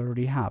teacher that they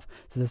already have.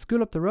 So the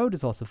school up the road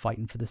is also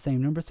fighting for the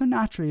same number, so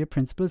naturally a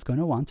principal is going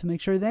to want to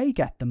make sure they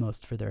get the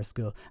most for their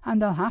school,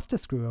 and they'll have to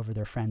screw over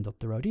their friend up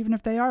the road, even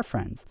if they are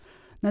friends.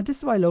 Now, this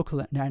is why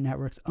local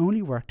networks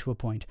only work to a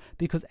point,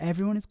 because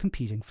everyone is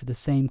competing for the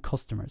same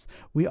customers.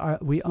 We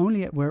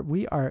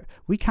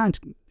can't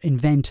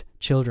invent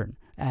children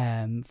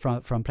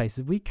from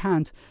places. We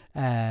can't.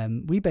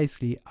 We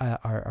basically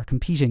are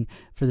competing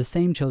for the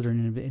same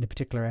children in a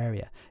particular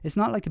area. It's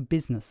not like a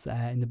business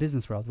in the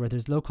business world where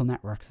there's local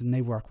networks and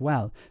they work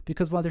well,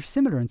 because while they're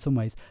similar in some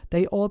ways,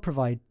 they all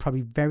provide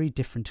probably very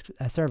different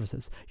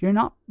services. You're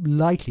not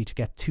likely to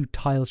get 2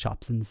 tile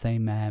shops in the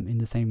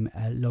same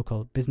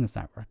local business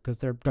network, because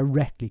they're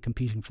directly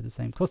competing for the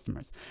same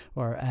customers.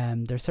 Or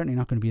they're certainly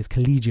not going to be as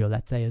collegial,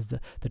 let's say, as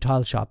the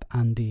tile shop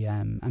and the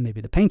and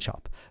maybe the paint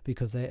shop,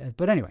 because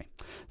but anyway.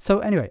 So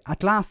anyway,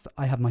 at last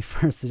I have my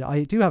first.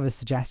 I do have a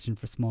suggestion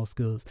for small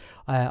schools.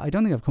 I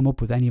don't think I've come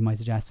up with any of my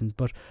suggestions,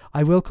 but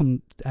I will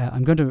come.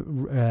 I'm going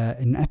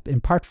to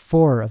in part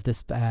 4 of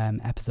this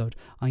episode,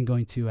 I'm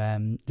going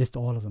to list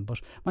all of them. But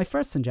my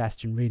first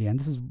suggestion, really, and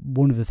this is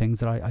one of the things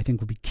that I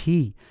think would be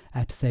key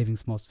to saving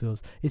small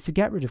schools, is to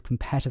get rid of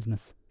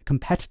competitiveness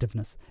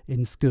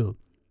in school.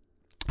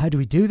 How do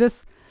we do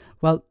this?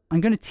 Well,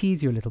 I'm going to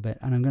tease you a little bit,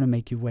 and I'm going to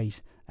make you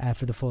wait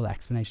for the full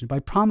explanation. But I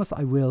promise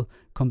I will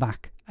come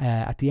back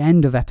at the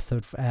end of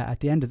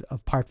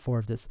part 4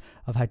 of this,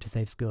 of how to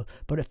save school.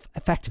 But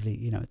effectively,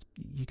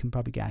 you can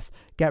probably guess,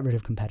 get rid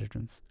of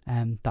competitiveness.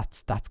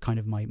 That's kind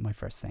of my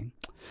first thing.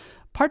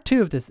 Part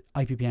 2 of this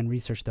IPPN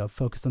research, though,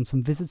 focused on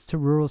some visits to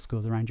rural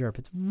schools around Europe.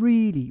 It's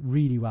really,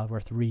 really well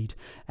worth a read,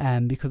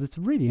 because it's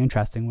really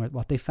interesting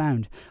what they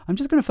found. I'm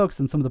just going to focus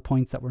on some of the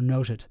points that were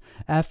noted.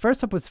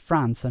 First up was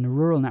France and a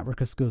rural network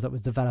of schools that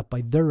was developed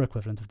by their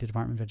equivalent of the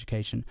Department of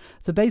Education.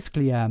 So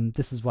basically,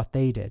 this is what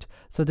they did.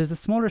 So there's a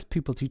smaller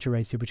pupil-teacher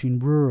ratio between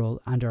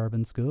rural and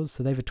urban schools.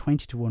 So they have a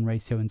 20-to-1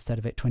 ratio instead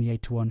of a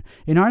 28-to-1.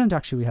 In Ireland,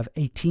 actually, we have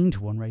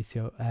 18-to-1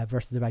 ratio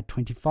versus about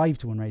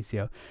 25-to-1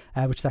 ratio,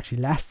 which is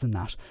actually less than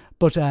that.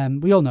 But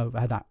we all know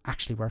how that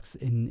actually works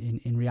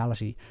in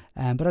reality.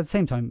 But at the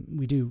same time,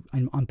 we do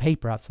on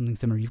paper have something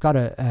similar. You've got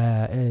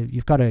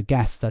to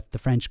guess that the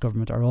French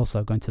government are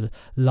also going to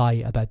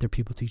lie about their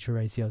pupil-teacher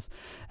ratios.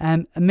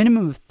 A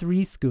minimum of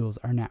 3 schools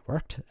are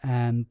networked,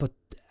 but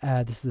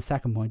this is the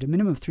second point. A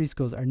minimum of 3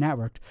 schools are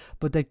networked,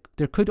 but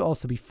there could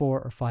also be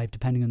 4 or 5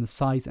 depending on the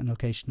size and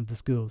location of the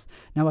schools.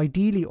 Now,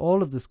 ideally,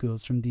 all of the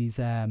schools from these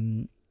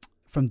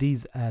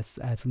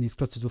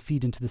clusters will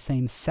feed into the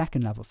same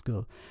second level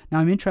school. Now,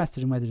 I'm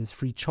interested in whether there's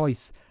free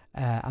choice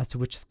as to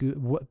which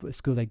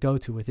school they go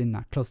to within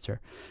that cluster.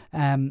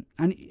 And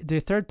the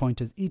third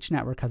point is each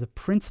network has a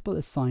principal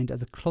assigned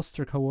as a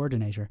cluster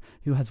coordinator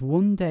who has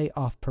 1 day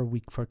off per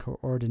week for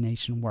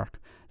coordination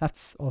work.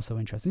 That's also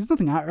interesting. It's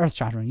nothing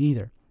earth-shattering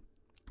either.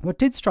 What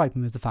did strike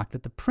me was the fact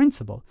that the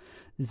principal,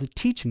 is a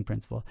teaching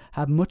principal,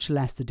 had much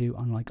less to do,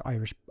 unlike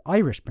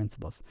Irish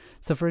principals.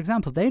 So, for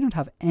example, they don't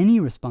have any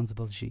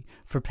responsibility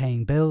for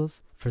paying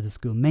bills, for the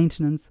school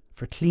maintenance,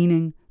 for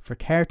cleaning, for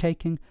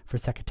caretaking, for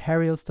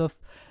secretarial stuff.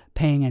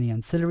 paying any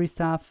ancillary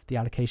staff, the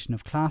allocation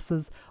of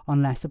classes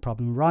unless a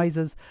problem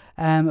arises,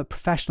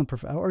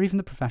 or even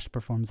the professional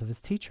performance of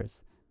his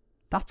teachers.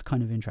 That's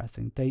kind of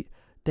interesting.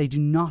 They do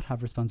not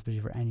have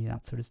responsibility for any of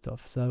that sort of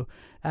stuff. So,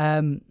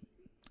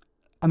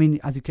 I mean,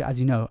 as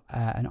you know,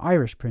 an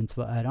Irish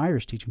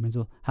teaching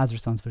principal has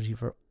responsibility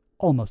for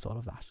almost all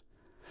of that.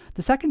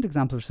 The second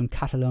example is from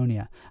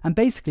Catalonia, and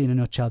basically in a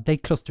nutshell, they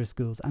cluster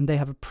schools and they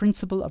have a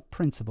principal of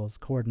principals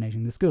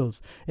coordinating the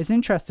schools. It's an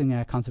interesting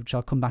concept which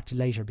I'll come back to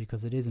later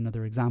because it is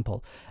another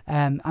example.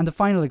 And the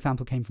final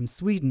example came from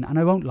Sweden, and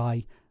I won't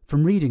lie,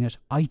 from reading it,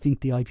 I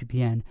think the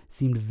IPPN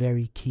seemed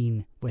very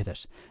keen with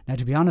it. Now,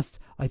 to be honest,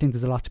 I think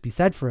there's a lot to be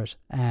said for it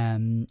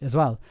as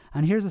well.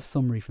 And here's a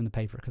summary from the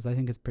paper because I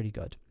think it's pretty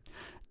good.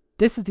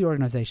 This is the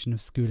organisation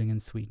of schooling in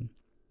Sweden.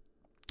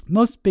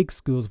 Most big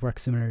schools work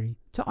similarly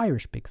to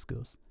Irish big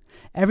schools.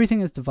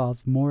 Everything is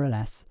devolved more or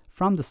less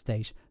from the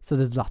state, so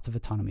there's lots of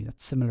autonomy.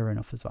 That's similar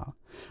enough as well.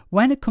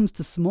 When it comes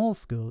to small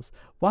schools,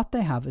 what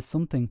they have is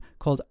something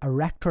called a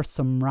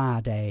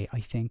rektorsområde, I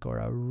think, or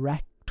a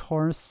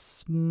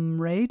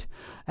rektorsområde.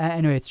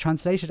 Anyway, it's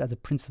translated as a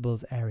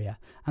principal's area,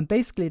 and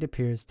basically it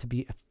appears to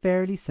be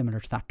fairly similar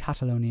to that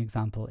Catalonia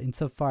example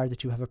insofar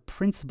that you have a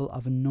principal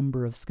of a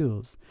number of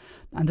schools.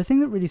 And the thing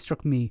that really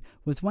struck me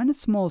was when a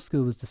small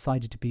school was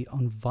decided to be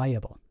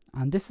unviable.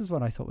 And this is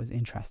what I thought was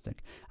interesting.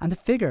 And the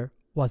figure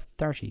was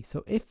 30.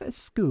 So if a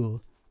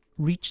school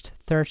reached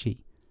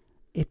 30,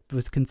 it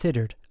was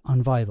considered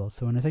unviable.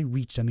 So when I say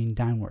reached, I mean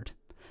downward.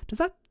 Does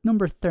that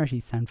number 30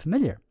 sound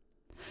familiar?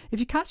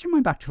 If you cast your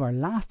mind back to our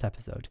last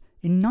episode,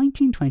 in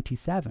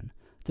 1927,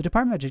 the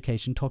Department of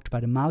Education talked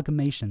about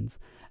amalgamations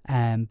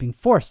being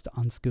forced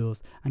on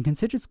schools and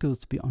considered schools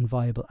to be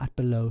unviable at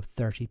below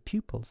 30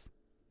 pupils.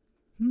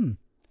 And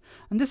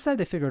this is how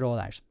they figured it all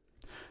out.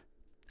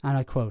 And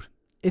I quote,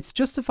 "It's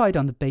justified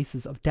on the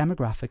basis of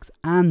demographics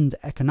and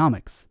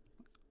economics."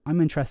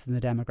 I'm interested in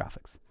the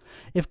demographics.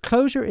 "If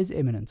closure is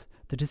imminent,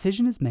 the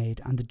decision is made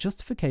and the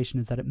justification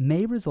is that it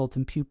may result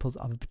in pupils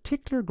of a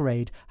particular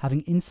grade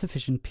having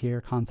insufficient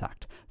peer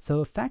contact."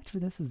 So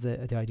effectively, this is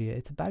the idea.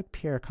 It's about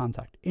peer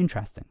contact.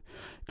 Interesting.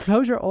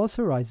 "Closure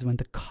also arises when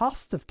the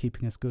cost of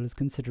keeping a school is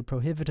considered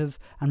prohibitive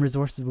and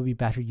resources will be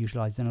better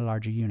utilised in a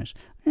larger unit."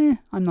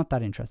 I'm not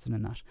that interested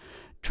in that.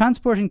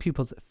 "Transporting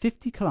pupils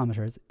 50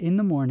 kilometres in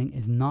the morning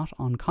is not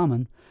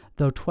uncommon,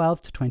 though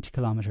 12 to 20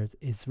 kilometres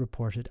is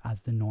reported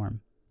as the norm."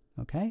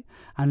 Okay,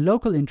 and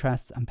local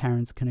interests and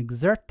parents can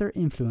exert their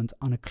influence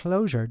on a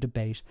closure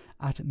debate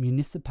at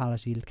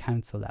municipality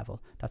council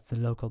level. That's the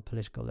local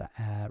political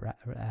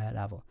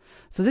level.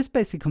 So this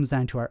basically comes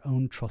down to our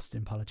own trust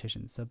in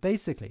politicians. So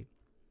basically,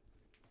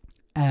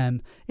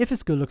 if a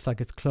school looks like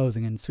it's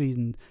closing in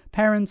Sweden,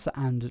 parents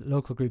and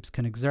local groups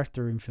can exert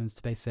their influence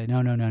to basically say,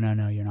 no,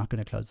 you're not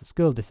going to close the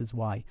school, this is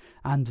why.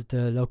 And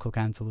the local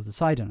council will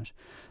decide on it.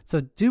 So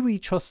do we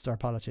trust our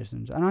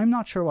politicians? And I'm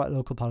not sure what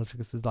local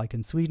politics is like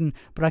in Sweden,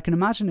 but I can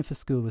imagine if a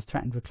school was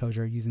threatened with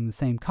closure using the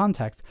same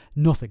context,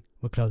 nothing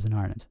would close in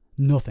Ireland.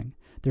 Nothing.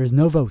 There is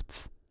no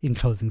votes in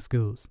closing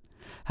schools.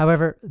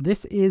 However,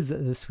 this is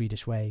the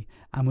Swedish way,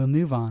 and we'll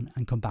move on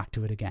and come back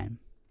to it again.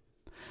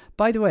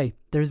 By the way,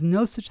 there is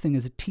no such thing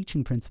as a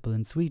teaching principal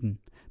in Sweden.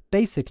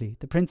 Basically,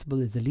 the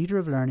principal is the leader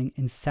of learning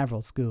in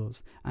several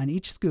schools, and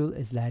each school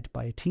is led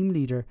by a team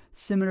leader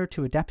similar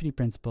to a deputy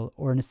principal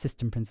or an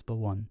assistant principal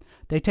one.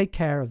 They take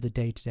care of the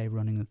day-to-day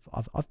running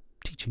of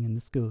teaching in the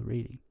school,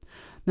 really.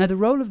 Now, the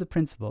role of the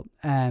principal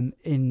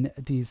in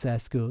these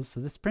schools, so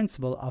this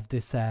principal of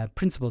this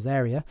principal's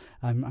area,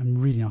 I'm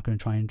really not going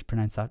to try and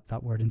pronounce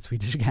that word in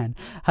Swedish again,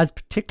 has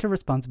particular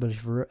responsibility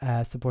for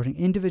supporting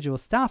individual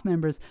staff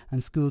members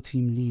and school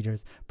team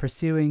leaders,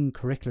 pursuing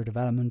curricular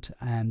development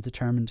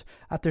determined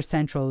at their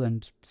central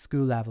and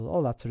school level,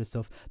 all that sort of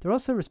stuff. They're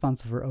also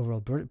responsible for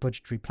overall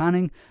budgetary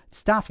planning,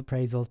 staff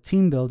appraisal,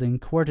 team building,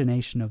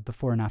 coordination of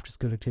before and after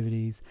school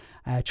activities,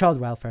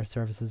 child welfare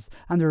services,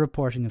 and the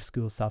reporting of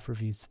school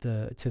self-reviews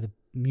to the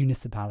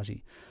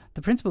municipality.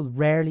 The principal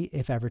rarely,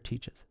 if ever,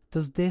 teaches.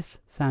 Does this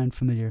sound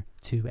familiar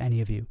to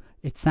any of you?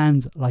 It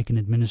sounds like an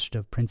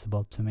administrative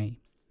principal to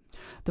me.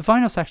 The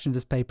final section of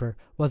this paper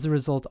was the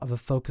result of a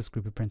focus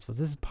group of principals.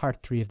 This is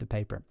part 3 of the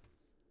paper.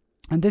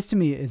 And this to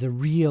me is a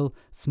real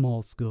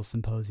small school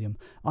symposium,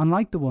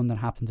 unlike the one that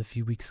happened a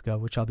few weeks ago,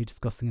 which I'll be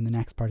discussing in the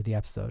next part of the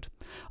episode.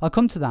 I'll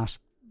come to that,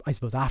 I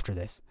suppose, after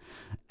this.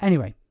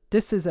 Anyway,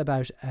 this is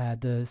about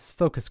this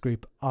focus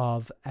group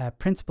of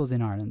principals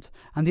in Ireland.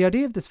 And the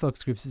idea of this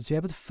focus group is to be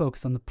able to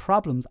focus on the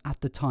problems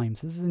at the time.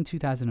 So this is in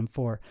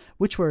 2004,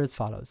 which were as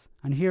follows.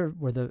 And here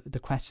were the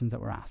questions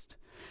that were asked.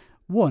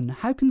 1.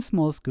 How can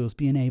small schools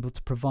be enabled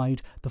to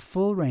provide the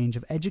full range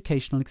of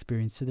educational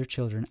experience to their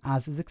children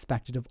as is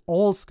expected of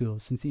all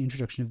schools since the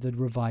introduction of the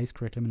revised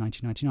curriculum in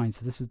 1999?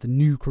 So this was the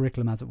new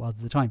curriculum as it was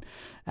at the time.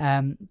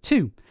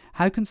 2.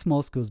 How can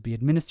small schools be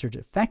administered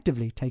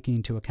effectively, taking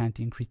into account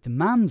the increased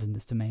demands in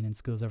this domain in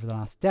schools over the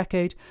last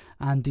decade?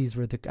 And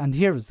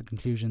here was the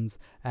conclusions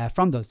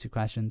from those 2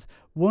 questions.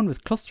 1 was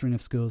clustering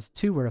of schools,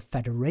 2 were a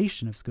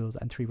federation of schools,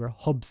 and 3 were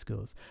hub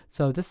schools.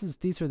 So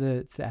these were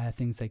the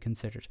things they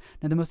considered.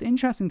 Now, the most interesting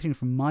interesting thing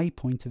from my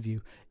point of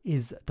view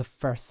is the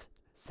first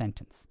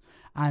sentence.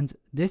 And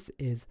this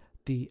is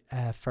the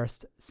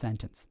first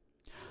sentence.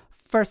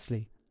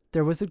 Firstly,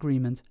 there was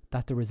agreement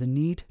that there was a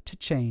need to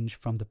change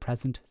from the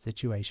present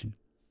situation.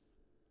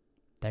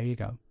 There you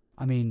go.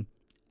 I mean,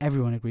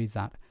 everyone agrees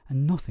that,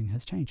 and nothing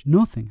has changed.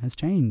 Nothing has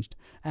changed.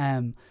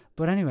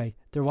 But anyway,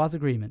 there was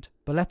agreement.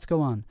 But let's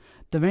go on.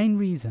 The main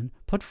reason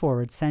put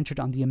forward centred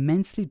on the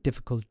immensely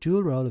difficult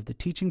dual role of the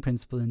teaching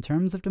principal in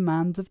terms of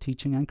demands of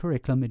teaching and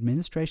curriculum,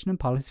 administration and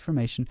policy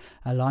formation,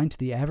 aligned to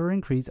the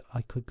ever-increase.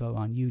 I could go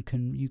on. You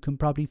can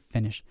probably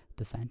finish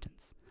the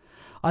sentence.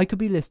 I could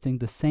be listing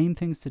the same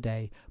things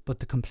today, but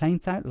the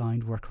complaints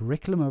outlined were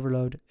curriculum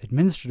overload,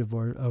 administrative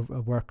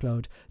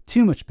workload,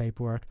 too much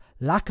paperwork,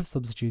 lack of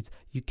substitutes.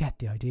 You get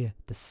the idea.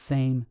 The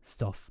same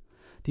stuff.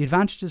 The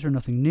advantages were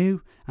nothing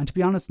new, and to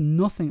be honest,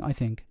 nothing I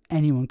think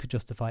anyone could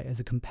justify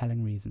as a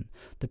compelling reason.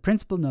 The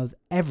principal knows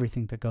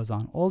everything that goes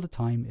on all the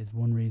time is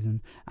one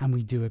reason, and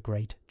we do a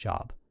great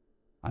job.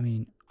 I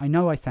mean, I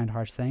know I sound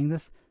harsh saying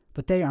this,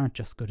 but they're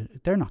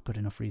not good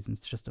enough reasons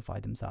to justify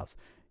themselves.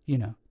 You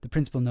know, the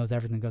principal knows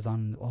everything goes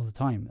on all the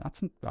time.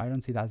 I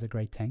don't see that as a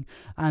great thing.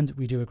 And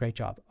we do a great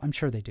job. I'm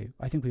sure they do.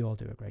 I think we all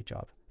do a great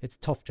job. It's a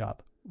tough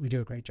job. We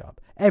do a great job.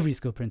 Every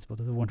school principal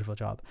does a wonderful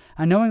job.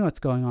 And knowing what's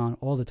going on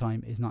all the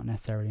time is not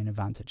necessarily an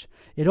advantage.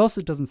 It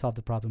also doesn't solve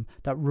the problem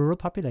that rural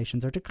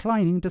populations are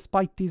declining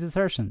despite these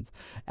assertions.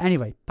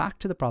 Anyway, back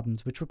to the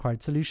problems which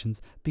required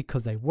solutions,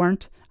 because they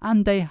weren't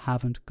and they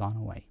haven't gone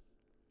away.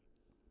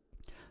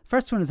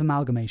 First one is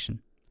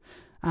amalgamation.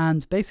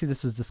 And basically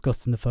this was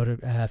discussed in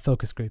the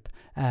focus group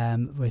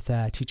with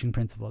teaching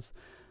principals.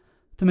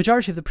 The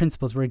majority of the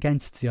principals were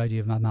against the idea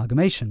of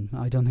amalgamation.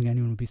 I don't think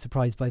anyone would be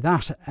surprised by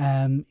that.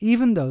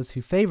 Even those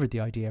who favoured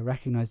the idea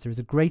recognised there is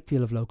a great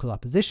deal of local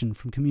opposition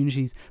from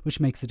communities, which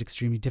makes it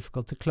extremely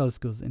difficult to close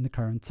schools in the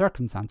current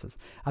circumstances.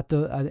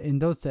 In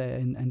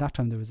that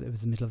time, it was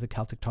the middle of the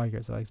Celtic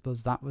Tiger, so I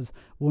suppose that was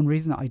one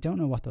reason. I don't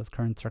know what those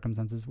current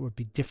circumstances would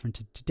be different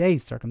to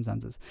today's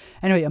circumstances.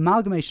 Anyway,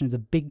 amalgamation is a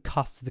big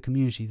cost to the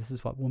community. This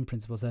is what one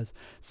principal says.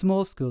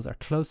 Small schools are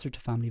closer to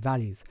family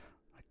values.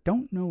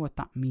 Don't know what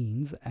that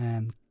means.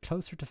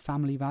 Closer to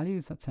family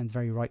values? That sounds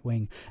very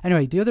right-wing.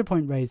 Anyway, the other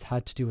point raised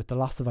had to do with the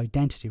loss of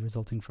identity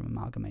resulting from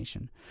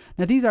amalgamation.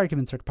 Now, these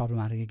arguments are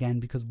problematic again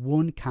because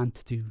one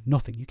can't do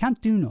nothing. You can't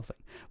do nothing.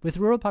 With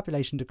rural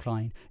population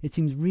decline, it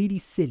seems really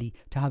silly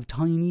to have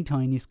tiny,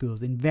 tiny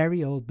schools in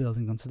very old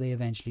buildings until they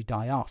eventually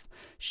die off.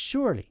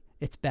 Surely,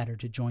 it's better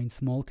to join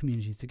small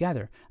communities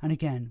together. And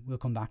again, we'll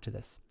come back to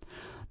this.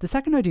 The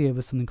second idea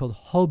was something called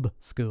hub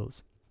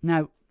schools.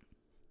 Now,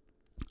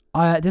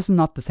 this is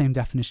not the same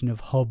definition of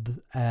hub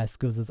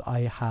schools as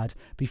I had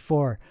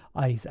before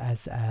I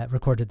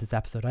recorded this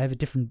episode. I have a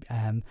different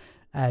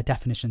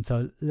definition.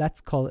 So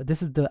let's call it,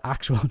 this is the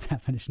actual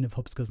definition of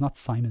hub schools, not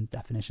Simon's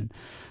definition.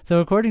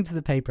 So according to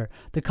the paper,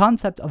 the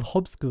concept of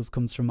hub schools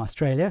comes from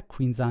Australia,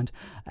 Queensland,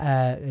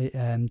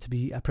 to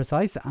be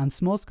precise, and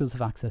small schools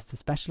have access to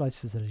specialised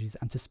facilities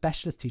and to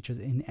specialist teachers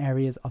in the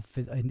areas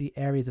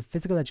of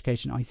physical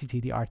education,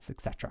 ICT, the arts,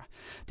 etc.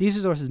 These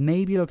resources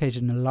may be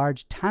located in a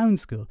large town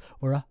school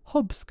or a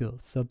hub school.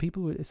 So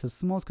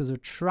small schools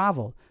would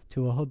travel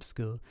to a hub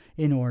school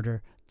in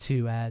order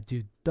to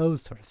do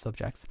those sort of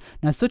subjects.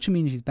 Now, such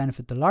amenities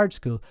benefit the large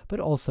school, but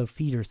also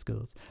feeder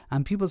schools.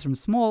 And pupils from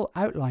small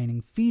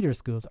outlying feeder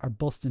schools are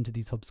bussed into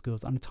these hub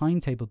schools on a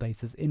timetable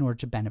basis in order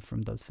to benefit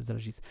from those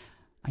facilities.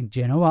 And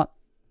do you know what?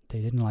 They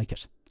didn't like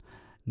it.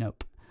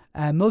 Nope.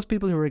 Most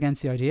people who were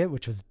against the idea,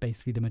 which was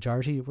basically the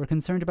majority, were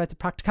concerned about the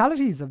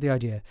practicalities of the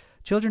idea.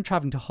 Children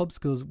travelling to hub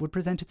schools would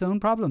present its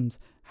own problems.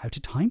 How to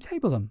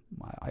timetable them?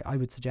 I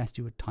would suggest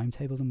you would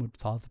timetable them, would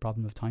solve the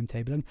problem of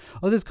timetabling.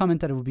 Others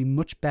comment that it would be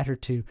much better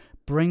to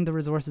bring the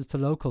resources to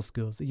local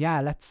schools.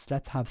 Yeah, let's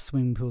have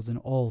swimming pools in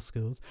all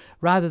schools,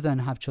 rather than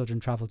have children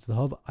travel to the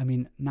hub. I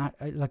mean,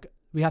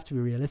 we have to be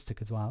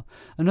realistic as well.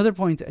 Another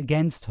point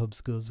against hub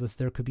schools was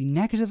there could be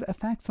negative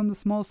effects on the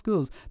small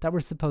schools that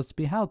were supposed to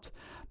be helped.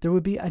 There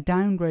would be a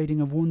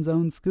downgrading of one's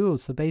own school,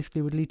 so basically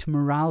it would lead to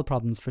morale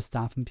problems for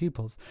staff and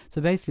pupils.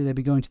 So basically they'd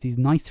be going to these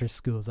nicer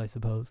schools, I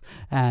suppose.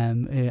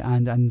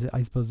 And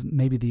I suppose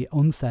maybe the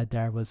unsaid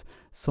there was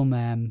some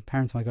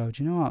parents might go,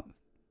 do you know what?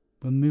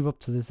 We'll move up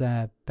to this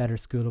better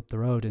school up the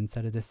road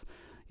instead of this,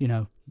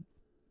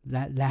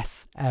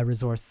 less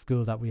resource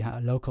school that we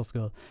had, a local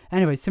school.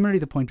 Anyway, similarly,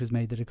 the point was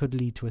made that it could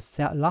lead to a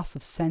loss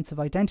of sense of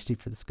identity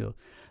for the school.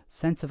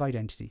 Sense of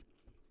identity.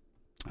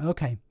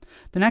 Okay.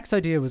 The next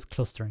idea was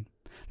clustering.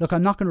 Look,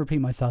 I'm not going to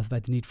repeat myself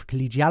about the need for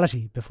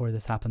collegiality before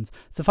this happens.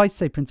 Suffice to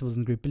say, principals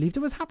in the group believed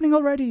it was happening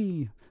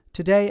already.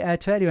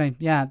 Anyway, I'm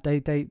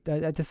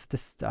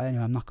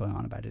not going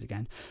on about it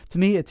again. To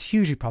me, it's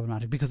hugely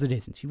problematic because it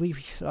isn't.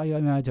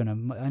 I don't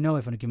know. I know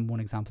I've only given one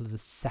example of the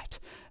set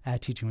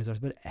teaching resource,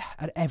 but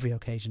at every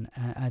occasion,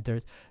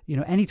 there's,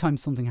 anytime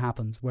something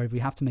happens where we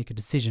have to make a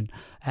decision.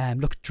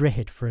 Look at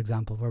Droichead, for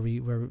example,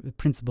 where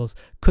principals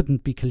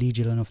couldn't be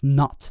collegial enough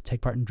not to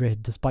take part in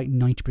Droichead, despite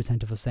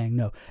 90% of us saying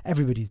no.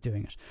 Everybody's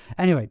doing it.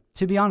 Anyway,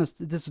 to be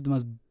honest, this was the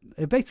most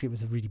basically it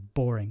was a really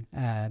boring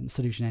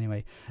solution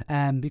anyway,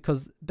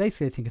 because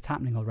basically I think it's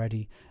happening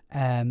already.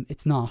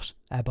 It's not,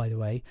 by the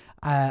way,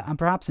 and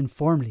perhaps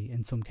informally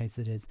in some cases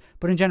it is,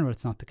 but in general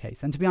it's not the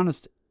case. And to be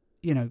honest,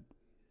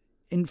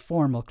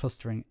 informal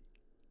clustering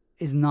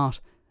is not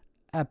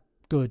a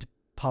good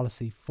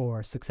policy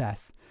for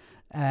success.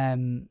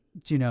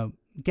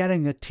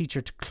 Getting a teacher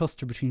to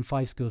cluster between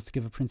 5 schools to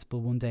give a principal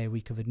 1 day a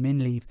week of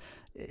admin leave,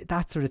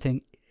 that sort of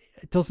thing,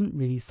 it doesn't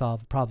really solve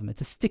the problem.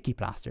 It's a sticky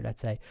plaster,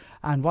 let's say.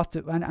 And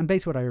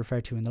basically what I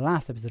referred to in the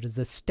last episode is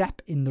a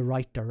step in the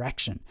right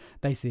direction,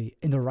 basically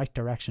in the right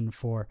direction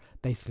for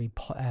basically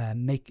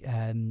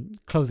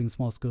closing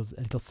small schools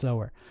a little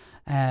slower.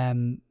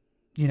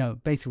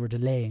 Basically we're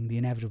delaying the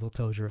inevitable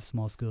closure of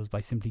small schools by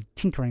simply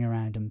tinkering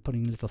around and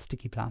putting little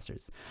sticky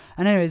plasters.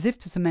 And anyway, as if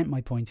to cement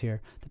my point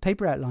here, the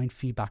paper outlined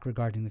feedback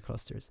regarding the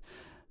clusters.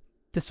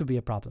 This would be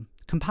a problem.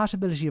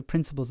 Compatibility of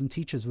principals and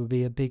teachers would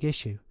be a big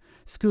issue.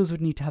 Schools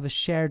would need to have a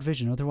shared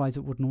vision, otherwise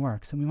it wouldn't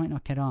work, so we might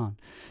not get on.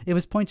 It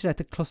was pointed out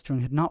that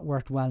clustering had not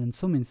worked well in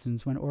some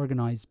instances when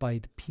organised by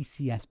the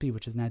PCSB,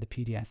 which is now the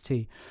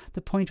PDST.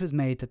 The point was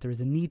made that there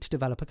is a need to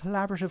develop a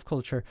collaborative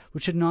culture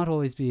which should not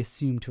always be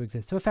assumed to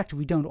exist. So effectively,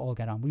 we don't all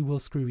get on. We will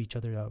screw each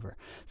other over.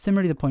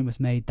 Similarly, the point was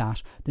made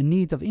that the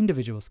needs of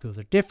individual schools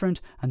are different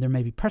and there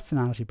may be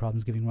personality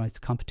problems giving rise to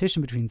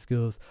competition between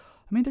schools.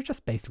 I mean, they're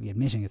just basically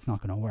admitting it's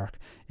not going to work.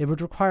 It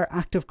would require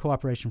active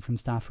cooperation from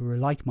staff who are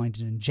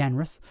like-minded and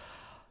generous.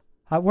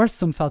 At worst,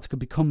 some felt it could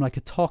become like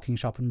a talking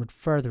shop and would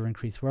further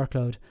increase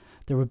workload.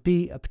 There would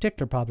be a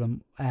particular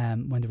problem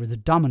when there was a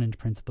dominant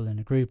principal in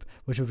a group,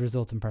 which would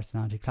result in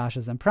personality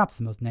clashes, and perhaps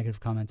the most negative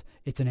comment,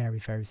 it's an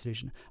airy-fairy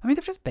solution. I mean,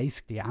 they've just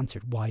basically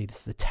answered why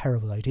this is a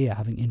terrible idea,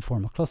 having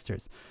informal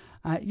clusters.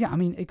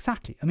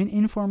 Exactly. I mean,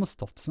 informal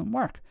stuff doesn't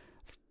work.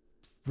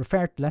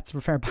 Let's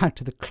refer back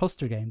to the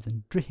cluster games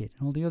and Droichead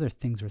and all the other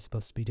things we're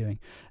supposed to be doing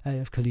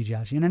of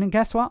collegiality. And then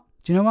guess what?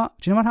 Do you know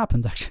what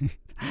happens actually?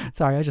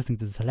 Sorry, I just think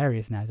this is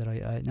hilarious now that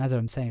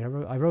I'm saying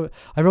it.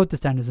 I wrote this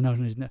down as a note,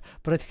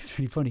 but I think it's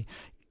really funny.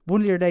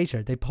 1 year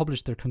later, they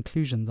published their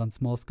conclusions on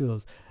small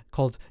schools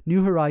called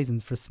New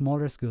Horizons for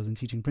Smaller Schools and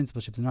Teaching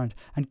Principalships in Ireland.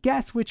 And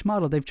guess which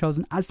model they've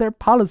chosen as their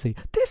policy?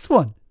 This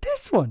one.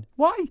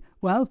 Why?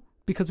 Well,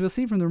 because we'll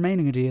see from the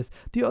remaining ideas,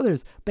 the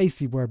others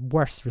basically were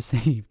worse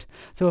received.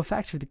 So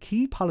effectively, the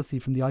key policy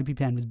from the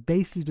IPPN was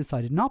basically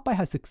decided not by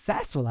how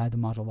successful the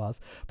model was,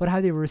 but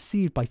how they were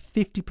received by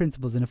 50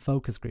 principals in a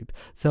focus group.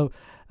 So,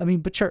 I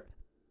mean, but sure,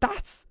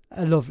 that's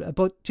a lovely,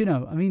 but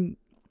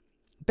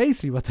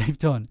basically what they've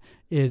done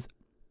is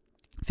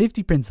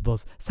 50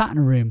 principals sat in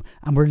a room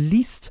and were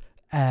least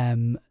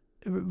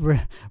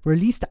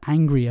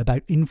angry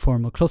about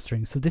informal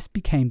clustering. So this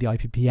became the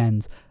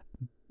IPPN's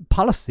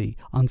policy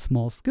on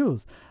small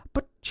schools.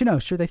 But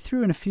sure, they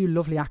threw in a few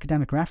lovely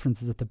academic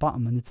references at the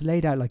bottom and it's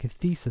laid out like a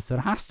thesis, so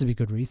it has to be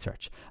good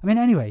research. I mean,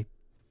 anyway,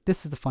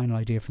 this is the final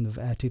idea from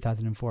the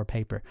 2004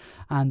 paper,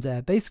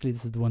 and basically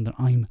this is the one that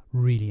I'm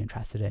really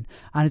interested in,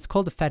 and it's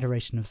called the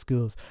Federation of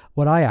Schools.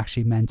 What I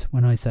actually meant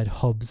when I said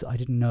hubs, I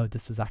didn't know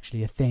this was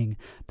actually a thing.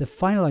 The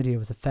final idea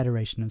was a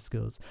Federation of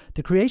Schools.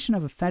 The creation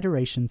of a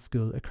Federation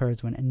school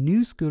occurs when a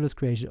new school is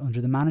created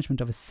under the management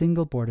of a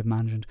single board of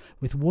management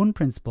with one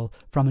principal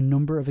from a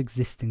number of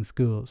existing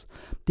schools.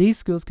 These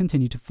schools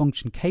continue to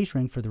function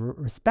catering for the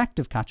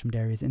respective catchment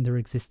areas in their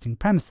existing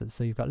premises.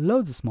 So you've got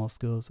loads of small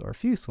schools or a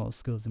few small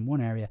schools in one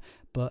area,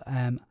 but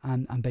and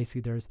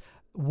basically there's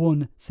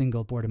one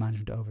single board of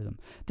management over them.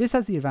 This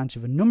has the advantage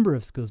of a number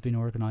of schools being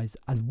organised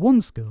as one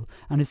school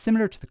and is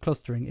similar to the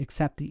clustering,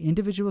 except the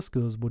individual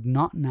schools would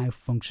not now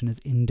function as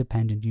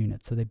independent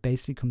units. So they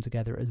basically come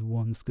together as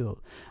one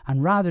school,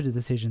 and rather the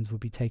decisions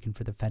would be taken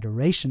for the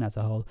federation as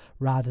a whole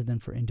rather than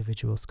for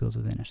individual schools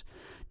within it.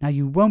 Now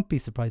you won't be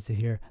surprised to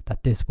hear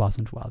that this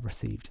wasn't well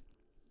received.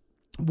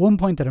 One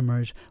point that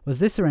emerged was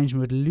this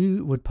arrangement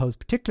would pose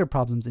particular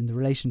problems in the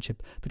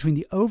relationship between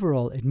the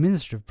overall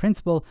administrative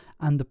principal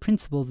and the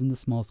principals in the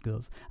small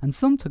schools, and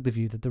some took the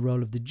view that the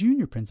role of the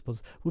junior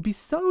principals would be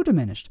so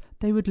diminished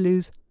they would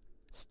lose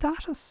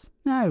status.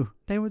 No,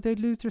 they'd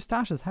lose their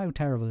status. How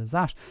terrible is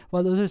that?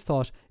 While others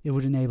thought it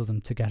would enable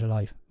them to get a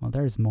life. Well,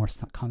 there's more.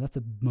 That's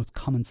the most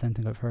common sense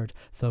thing I've heard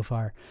so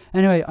far.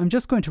 Anyway, I'm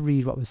just going to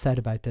read what was said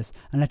about this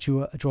and let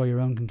you draw your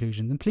own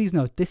conclusions. And please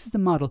note, this is the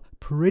model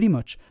pretty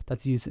much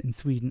that's used in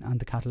Sweden and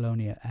the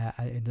Catalonia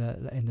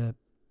in the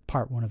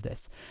part 1 of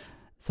this.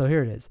 So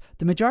here it is.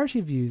 The majority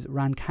of views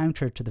ran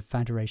counter to the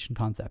federation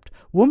concept.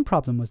 One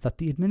problem was that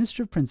the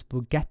administrative principal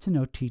would get to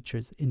know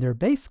teachers in their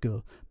base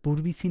school, but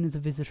would be seen as a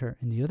visitor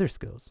in the other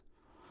schools.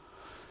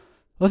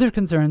 Other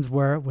concerns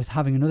were with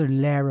having another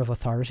layer of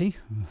authority.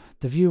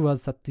 The view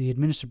was that the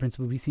administrative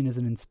principal would be seen as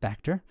an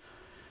inspector.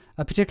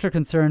 A particular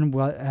concern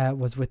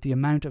was with the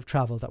amount of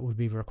travel that would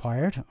be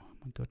required. Oh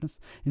my goodness.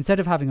 Instead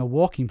of having a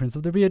walking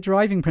principal, there'd be a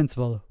driving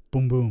principal.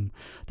 Boom, boom.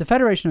 The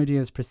federation idea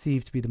is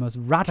perceived to be the most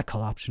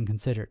radical option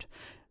considered.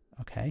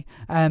 Okay.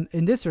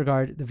 In this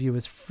regard, the view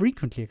is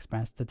frequently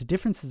expressed that the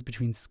differences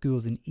between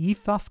schools in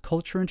ethos,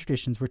 culture, and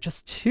traditions were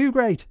just too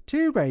great.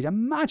 Too great.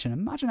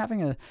 Imagine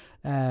having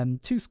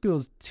two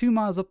schools 2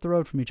 miles up the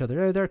road from each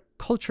other. Their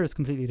culture is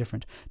completely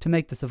different to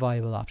make this a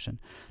viable option.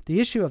 The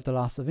issue of the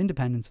loss of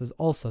independence was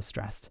also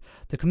stressed.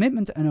 The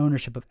commitment and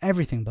ownership of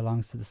everything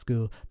belongs to the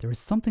school. There is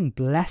something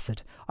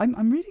blessed.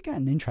 I'm really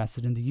getting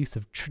interested in the use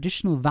of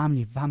traditional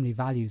family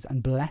values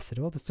and blessed,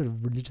 all this sort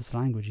of religious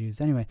language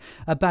used anyway,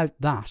 about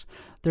that.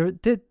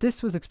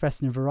 This was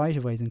expressed in a variety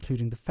of ways,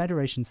 including the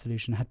federation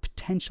solution had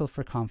potential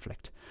for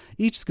conflict.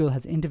 Each school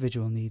has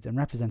individual needs and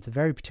represents a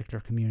very particular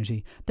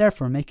community.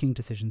 Therefore, making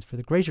decisions for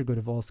the greater good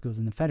of all schools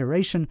in the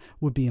federation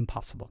would be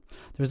impossible.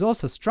 There is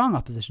also strong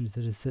opposition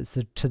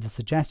to the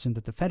suggestion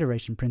that the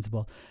federation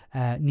principal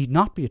need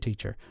not be a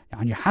teacher,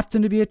 and you have to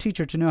be a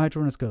teacher to know how to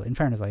run a school. In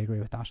fairness, I agree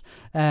with that.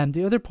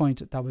 The other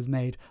point that was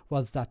made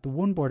was that the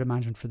one board of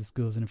management for the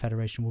schools in a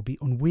federation will be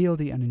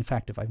unwieldy and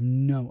ineffective. I have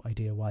no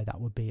idea why that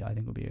would be.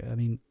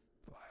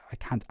 I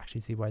can't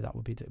actually see why that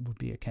would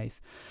be a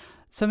case.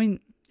 So,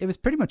 it was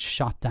pretty much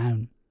shot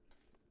down,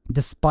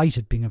 despite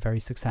it being a very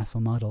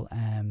successful model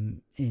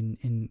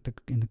in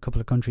the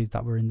couple of countries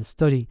that were in the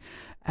study,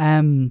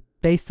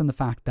 based on the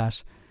fact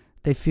that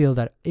they feel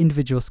that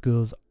individual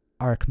schools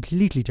are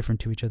completely different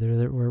to each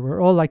other.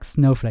 We're all like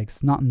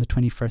snowflakes, not in the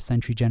 21st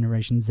century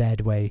Generation Z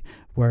way.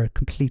 We're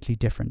completely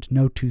different.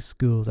 No two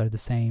schools are the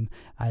same.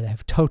 They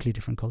have totally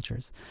different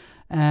cultures.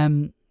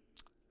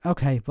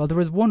 Okay, well, there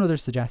was one other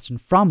suggestion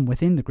from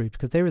within the group,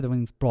 because they were the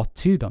ones brought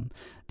to them.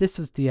 This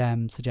was the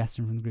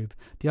suggestion from the group.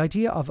 The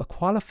idea of a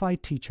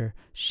qualified teacher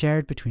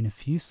shared between a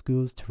few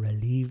schools to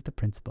relieve the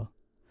principal.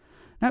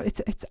 Now,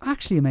 it's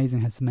actually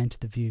amazing how cemented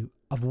the view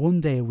of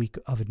 1 day a week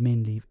of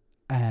admin leave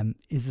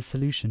is a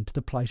solution to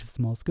the plight of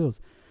small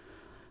schools.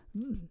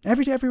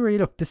 Everywhere you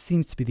look, this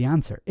seems to be the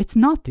answer. It's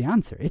not the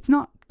answer. It's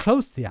not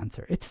close to the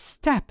answer. It's a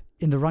step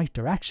in the right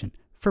direction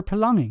for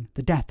prolonging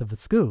the death of a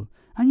school.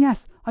 And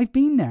yes, I've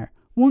been there.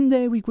 1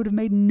 day a week would have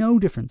made no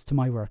difference to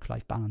my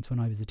work-life balance when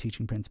I was a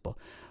teaching principal.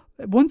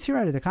 Once you're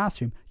out of the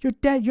classroom, you're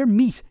dead, you're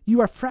meat, you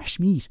are fresh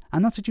meat,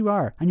 and that's what you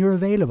are, and you're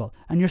available,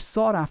 and you're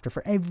sought after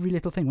for every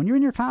little thing. When you're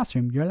in your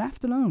classroom, you're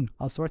left alone.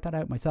 I'll sort that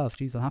out myself.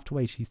 Geez, I'll have to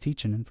wait, he's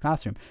teaching in his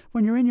classroom.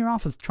 When you're in your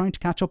office trying to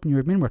catch up on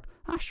your admin work,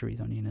 sure,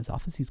 he's only in his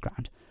office, he's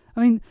grand.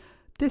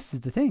 This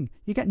is the thing.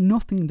 You get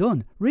nothing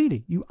done.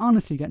 Really, you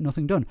honestly get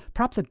nothing done.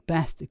 Perhaps at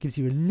best, it gives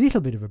you a little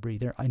bit of a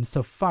breather,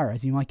 insofar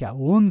as you might get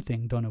one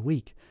thing done a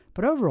week.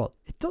 But overall,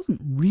 it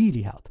doesn't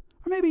really help.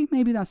 Or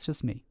maybe that's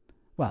just me.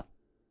 Well,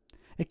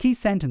 a key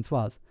sentence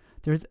was,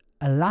 there is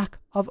a lack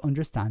of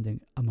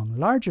understanding among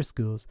larger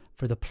schools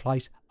for the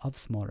plight of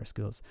smaller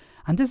schools.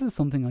 And this is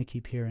something I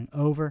keep hearing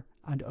over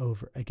and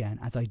over again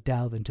as I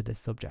delve into this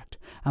subject.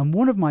 And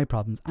one of my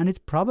problems, and it's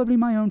probably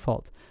my own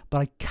fault, but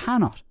I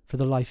cannot for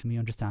the life of me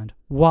understand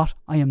what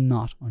I am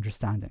not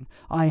understanding.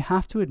 I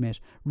have to admit,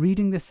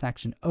 reading this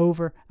section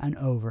over and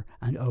over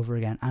and over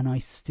again, and I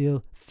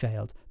still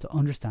failed to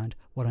understand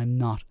what I'm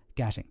not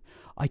getting.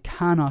 I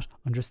cannot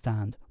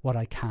understand what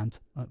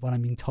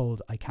I'm being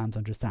told I can't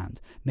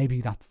understand.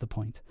 Maybe that's the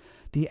point.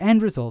 The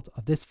end result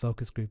of this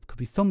focus group could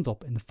be summed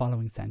up in the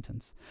following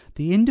sentence.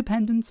 The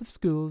independence of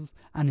schools,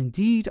 and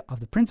indeed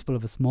of the principal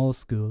of a small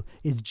school,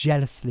 is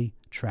jealously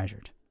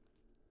treasured.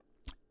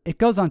 It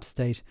goes on to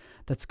state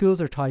that schools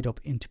are tied up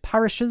into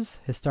parishes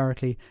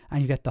historically, and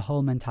you get the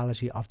whole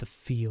mentality of the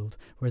field,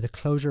 where the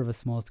closure of a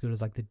small school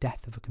is like the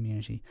death of a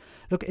community.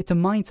 Look, it's a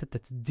mindset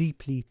that's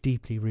deeply,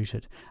 deeply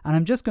rooted. And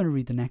I'm just going to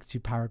read the next 2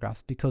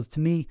 paragraphs because to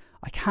me,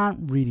 I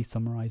can't really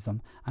summarize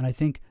them. And I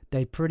think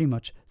they pretty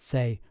much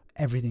say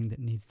everything that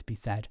needs to be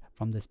said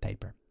from this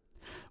paper.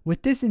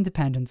 With this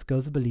independence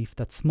goes a belief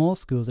that small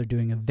schools are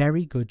doing a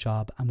very good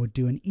job and would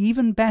do an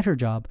even better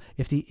job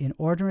if the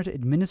inordinate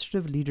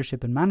administrative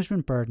leadership and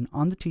management burden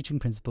on the teaching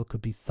principal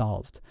could be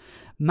solved.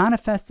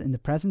 Manifest in the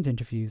present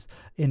interviews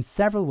in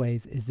several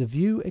ways is the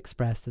view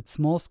expressed that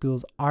small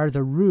schools are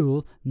the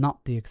rule,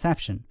 not the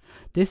exception.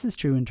 This is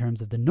true in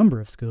terms of the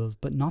number of schools,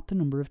 but not the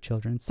number of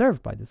children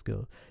served by the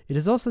school. It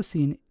is also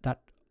seen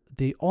that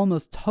the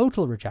almost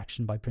total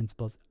rejection by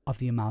principals of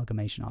the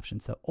amalgamation option.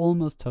 So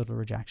almost total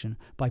rejection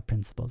by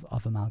principals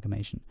of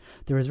amalgamation.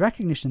 There is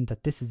recognition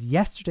that this is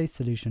yesterday's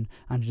solution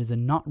and it is a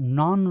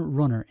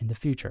non-runner in the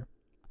future.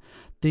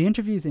 The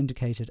interviews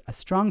indicated a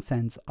strong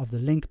sense of the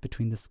link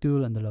between the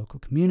school and the local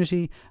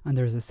community, and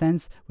there is a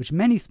sense which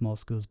many small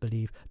schools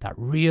believe that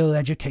real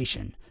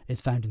education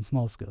is found in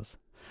small schools.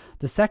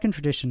 The second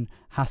tradition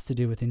has to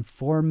do with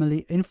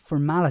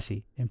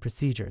informality in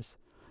procedures.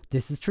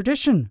 This is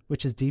tradition,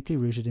 which is deeply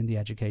rooted in the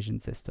education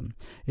system.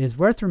 It is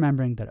worth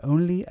remembering that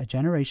only a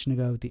generation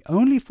ago, the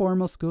only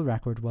formal school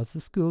record was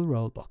the school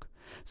roll book.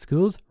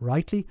 Schools,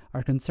 rightly,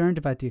 are concerned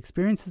about the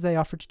experiences they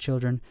offer to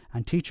children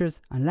and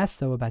teachers, and less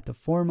so about the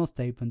formal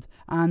statement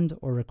and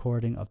or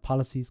recording of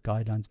policies,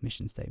 guidelines,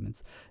 mission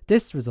statements.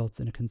 This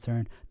results in a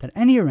concern that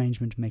any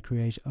arrangement may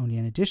create only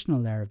an additional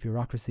layer of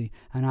bureaucracy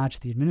and add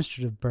to the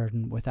administrative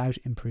burden without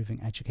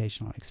improving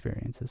educational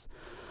experiences.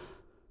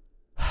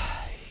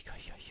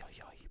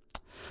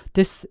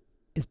 This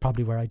is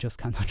probably where I just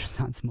can't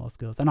understand small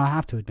schools. And I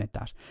have to admit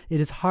that. It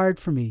is hard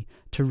for me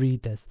to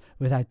read this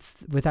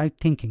without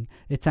thinking.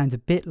 It sounds a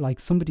bit like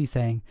somebody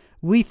saying,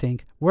 we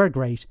think we're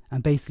great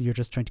and basically you're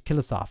just trying to kill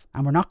us off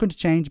and we're not going to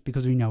change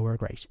because we know we're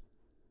great.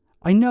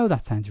 I know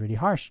that sounds really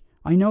harsh.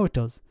 I know it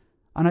does.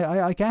 And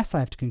I guess I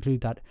have to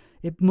conclude that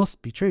it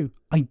must be true.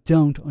 I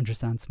don't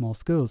understand small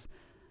schools.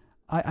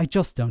 I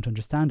just don't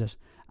understand it.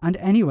 And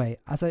anyway,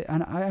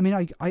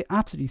 I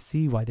absolutely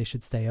see why they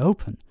should stay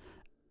open.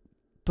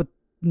 But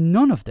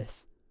none of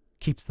this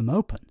keeps them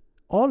open.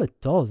 All it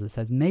does is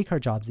says make our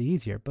jobs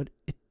easier, but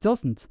it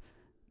doesn't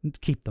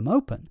keep them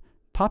open.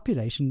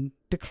 Population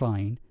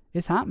decline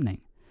is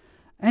happening.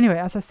 Anyway,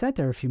 as I said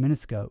there a few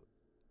minutes ago,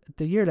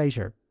 the year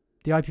later,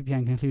 the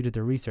IPPN concluded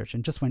their research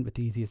and just went with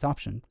the easiest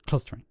option,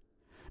 clustering.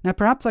 Now,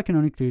 perhaps I can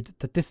only conclude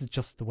that this is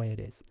just the way it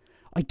is.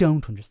 I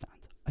don't understand.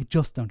 I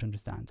just don't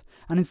understand.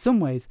 And in some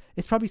ways,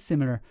 it's probably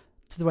similar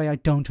to the way I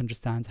don't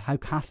understand how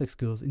Catholic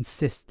schools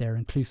insist they're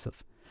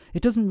inclusive.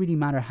 It doesn't really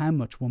matter how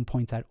much one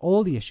points out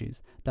all the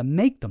issues that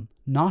make them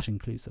not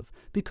inclusive,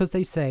 because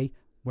they say,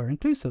 we're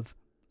inclusive.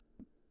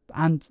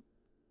 And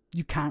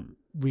you can't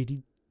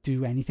really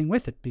do anything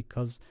with it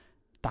because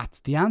that's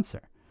the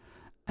answer.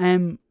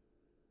 And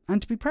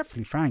to be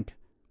perfectly frank,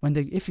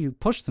 if you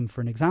push them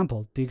for an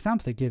example, the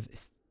example they give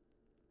is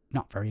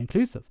not very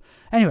inclusive.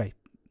 Anyway,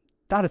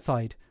 that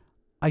aside,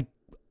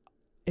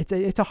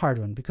 it's a hard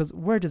one, because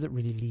where does it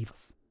really leave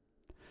us?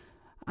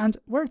 And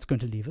where it's going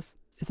to leave us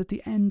is at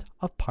the end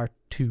of part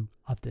 2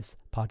 of this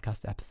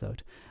podcast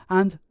episode.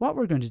 And what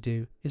we're going to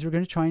do is we're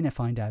going to try and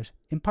find out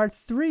in part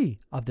 3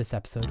 of this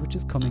episode, which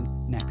is coming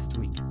next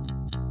week.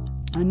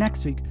 And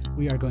next week,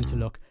 we are going to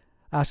look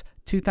at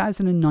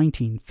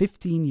 2019,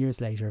 16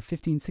 years later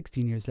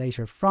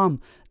from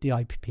the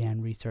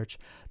IPPN research,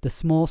 the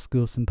Small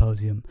School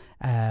Symposium,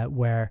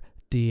 where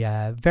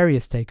the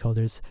various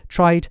stakeholders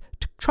tried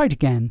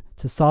again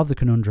to solve the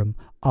conundrum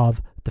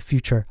of the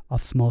future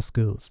of small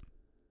schools.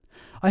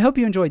 I hope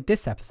you enjoyed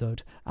this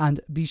episode, and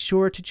be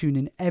sure to tune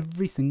in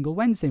every single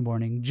Wednesday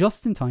morning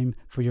just in time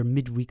for your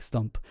midweek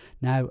stump.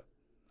 Now,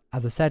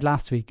 as I said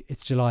last week,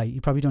 it's July.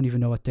 You probably don't even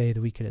know what day of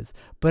the week it is.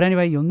 But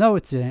anyway, you'll know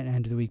it's the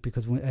end of the week,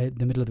 because the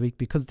middle of the week,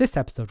 because this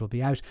episode will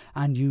be out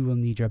and you will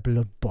need your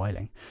blood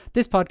boiling.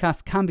 This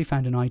podcast can be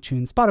found on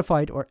iTunes,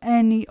 Spotify, or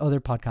any other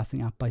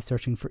podcasting app by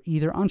searching for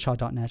either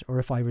onshaw.net or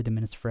If I Were the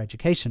Minister for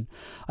Education.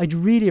 I'd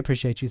really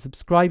appreciate you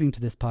subscribing to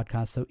this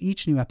podcast so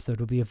each new episode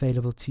will be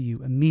available to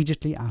you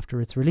immediately after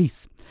its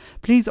release.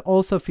 Please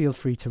also feel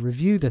free to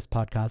review this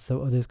podcast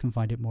so others can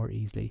find it more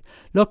easily.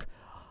 Look,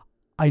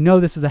 I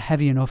know this is a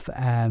heavy enough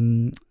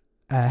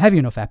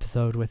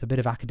episode with a bit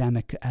of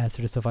academic sort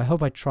of stuff. I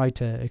hope I tried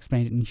to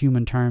explain it in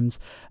human terms.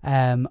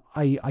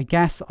 I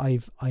guess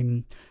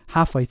I'm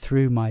halfway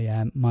through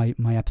my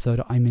my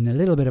episode. I'm in a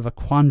little bit of a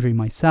quandary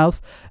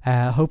myself.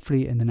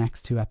 Hopefully in the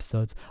next 2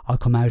 episodes I'll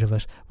come out of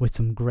it with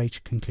some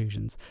great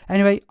conclusions.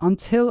 Anyway,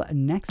 until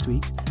next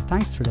week,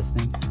 thanks for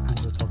listening, and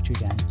we'll talk to you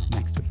again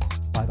next week.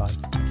 Bye bye.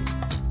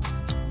 Thank you.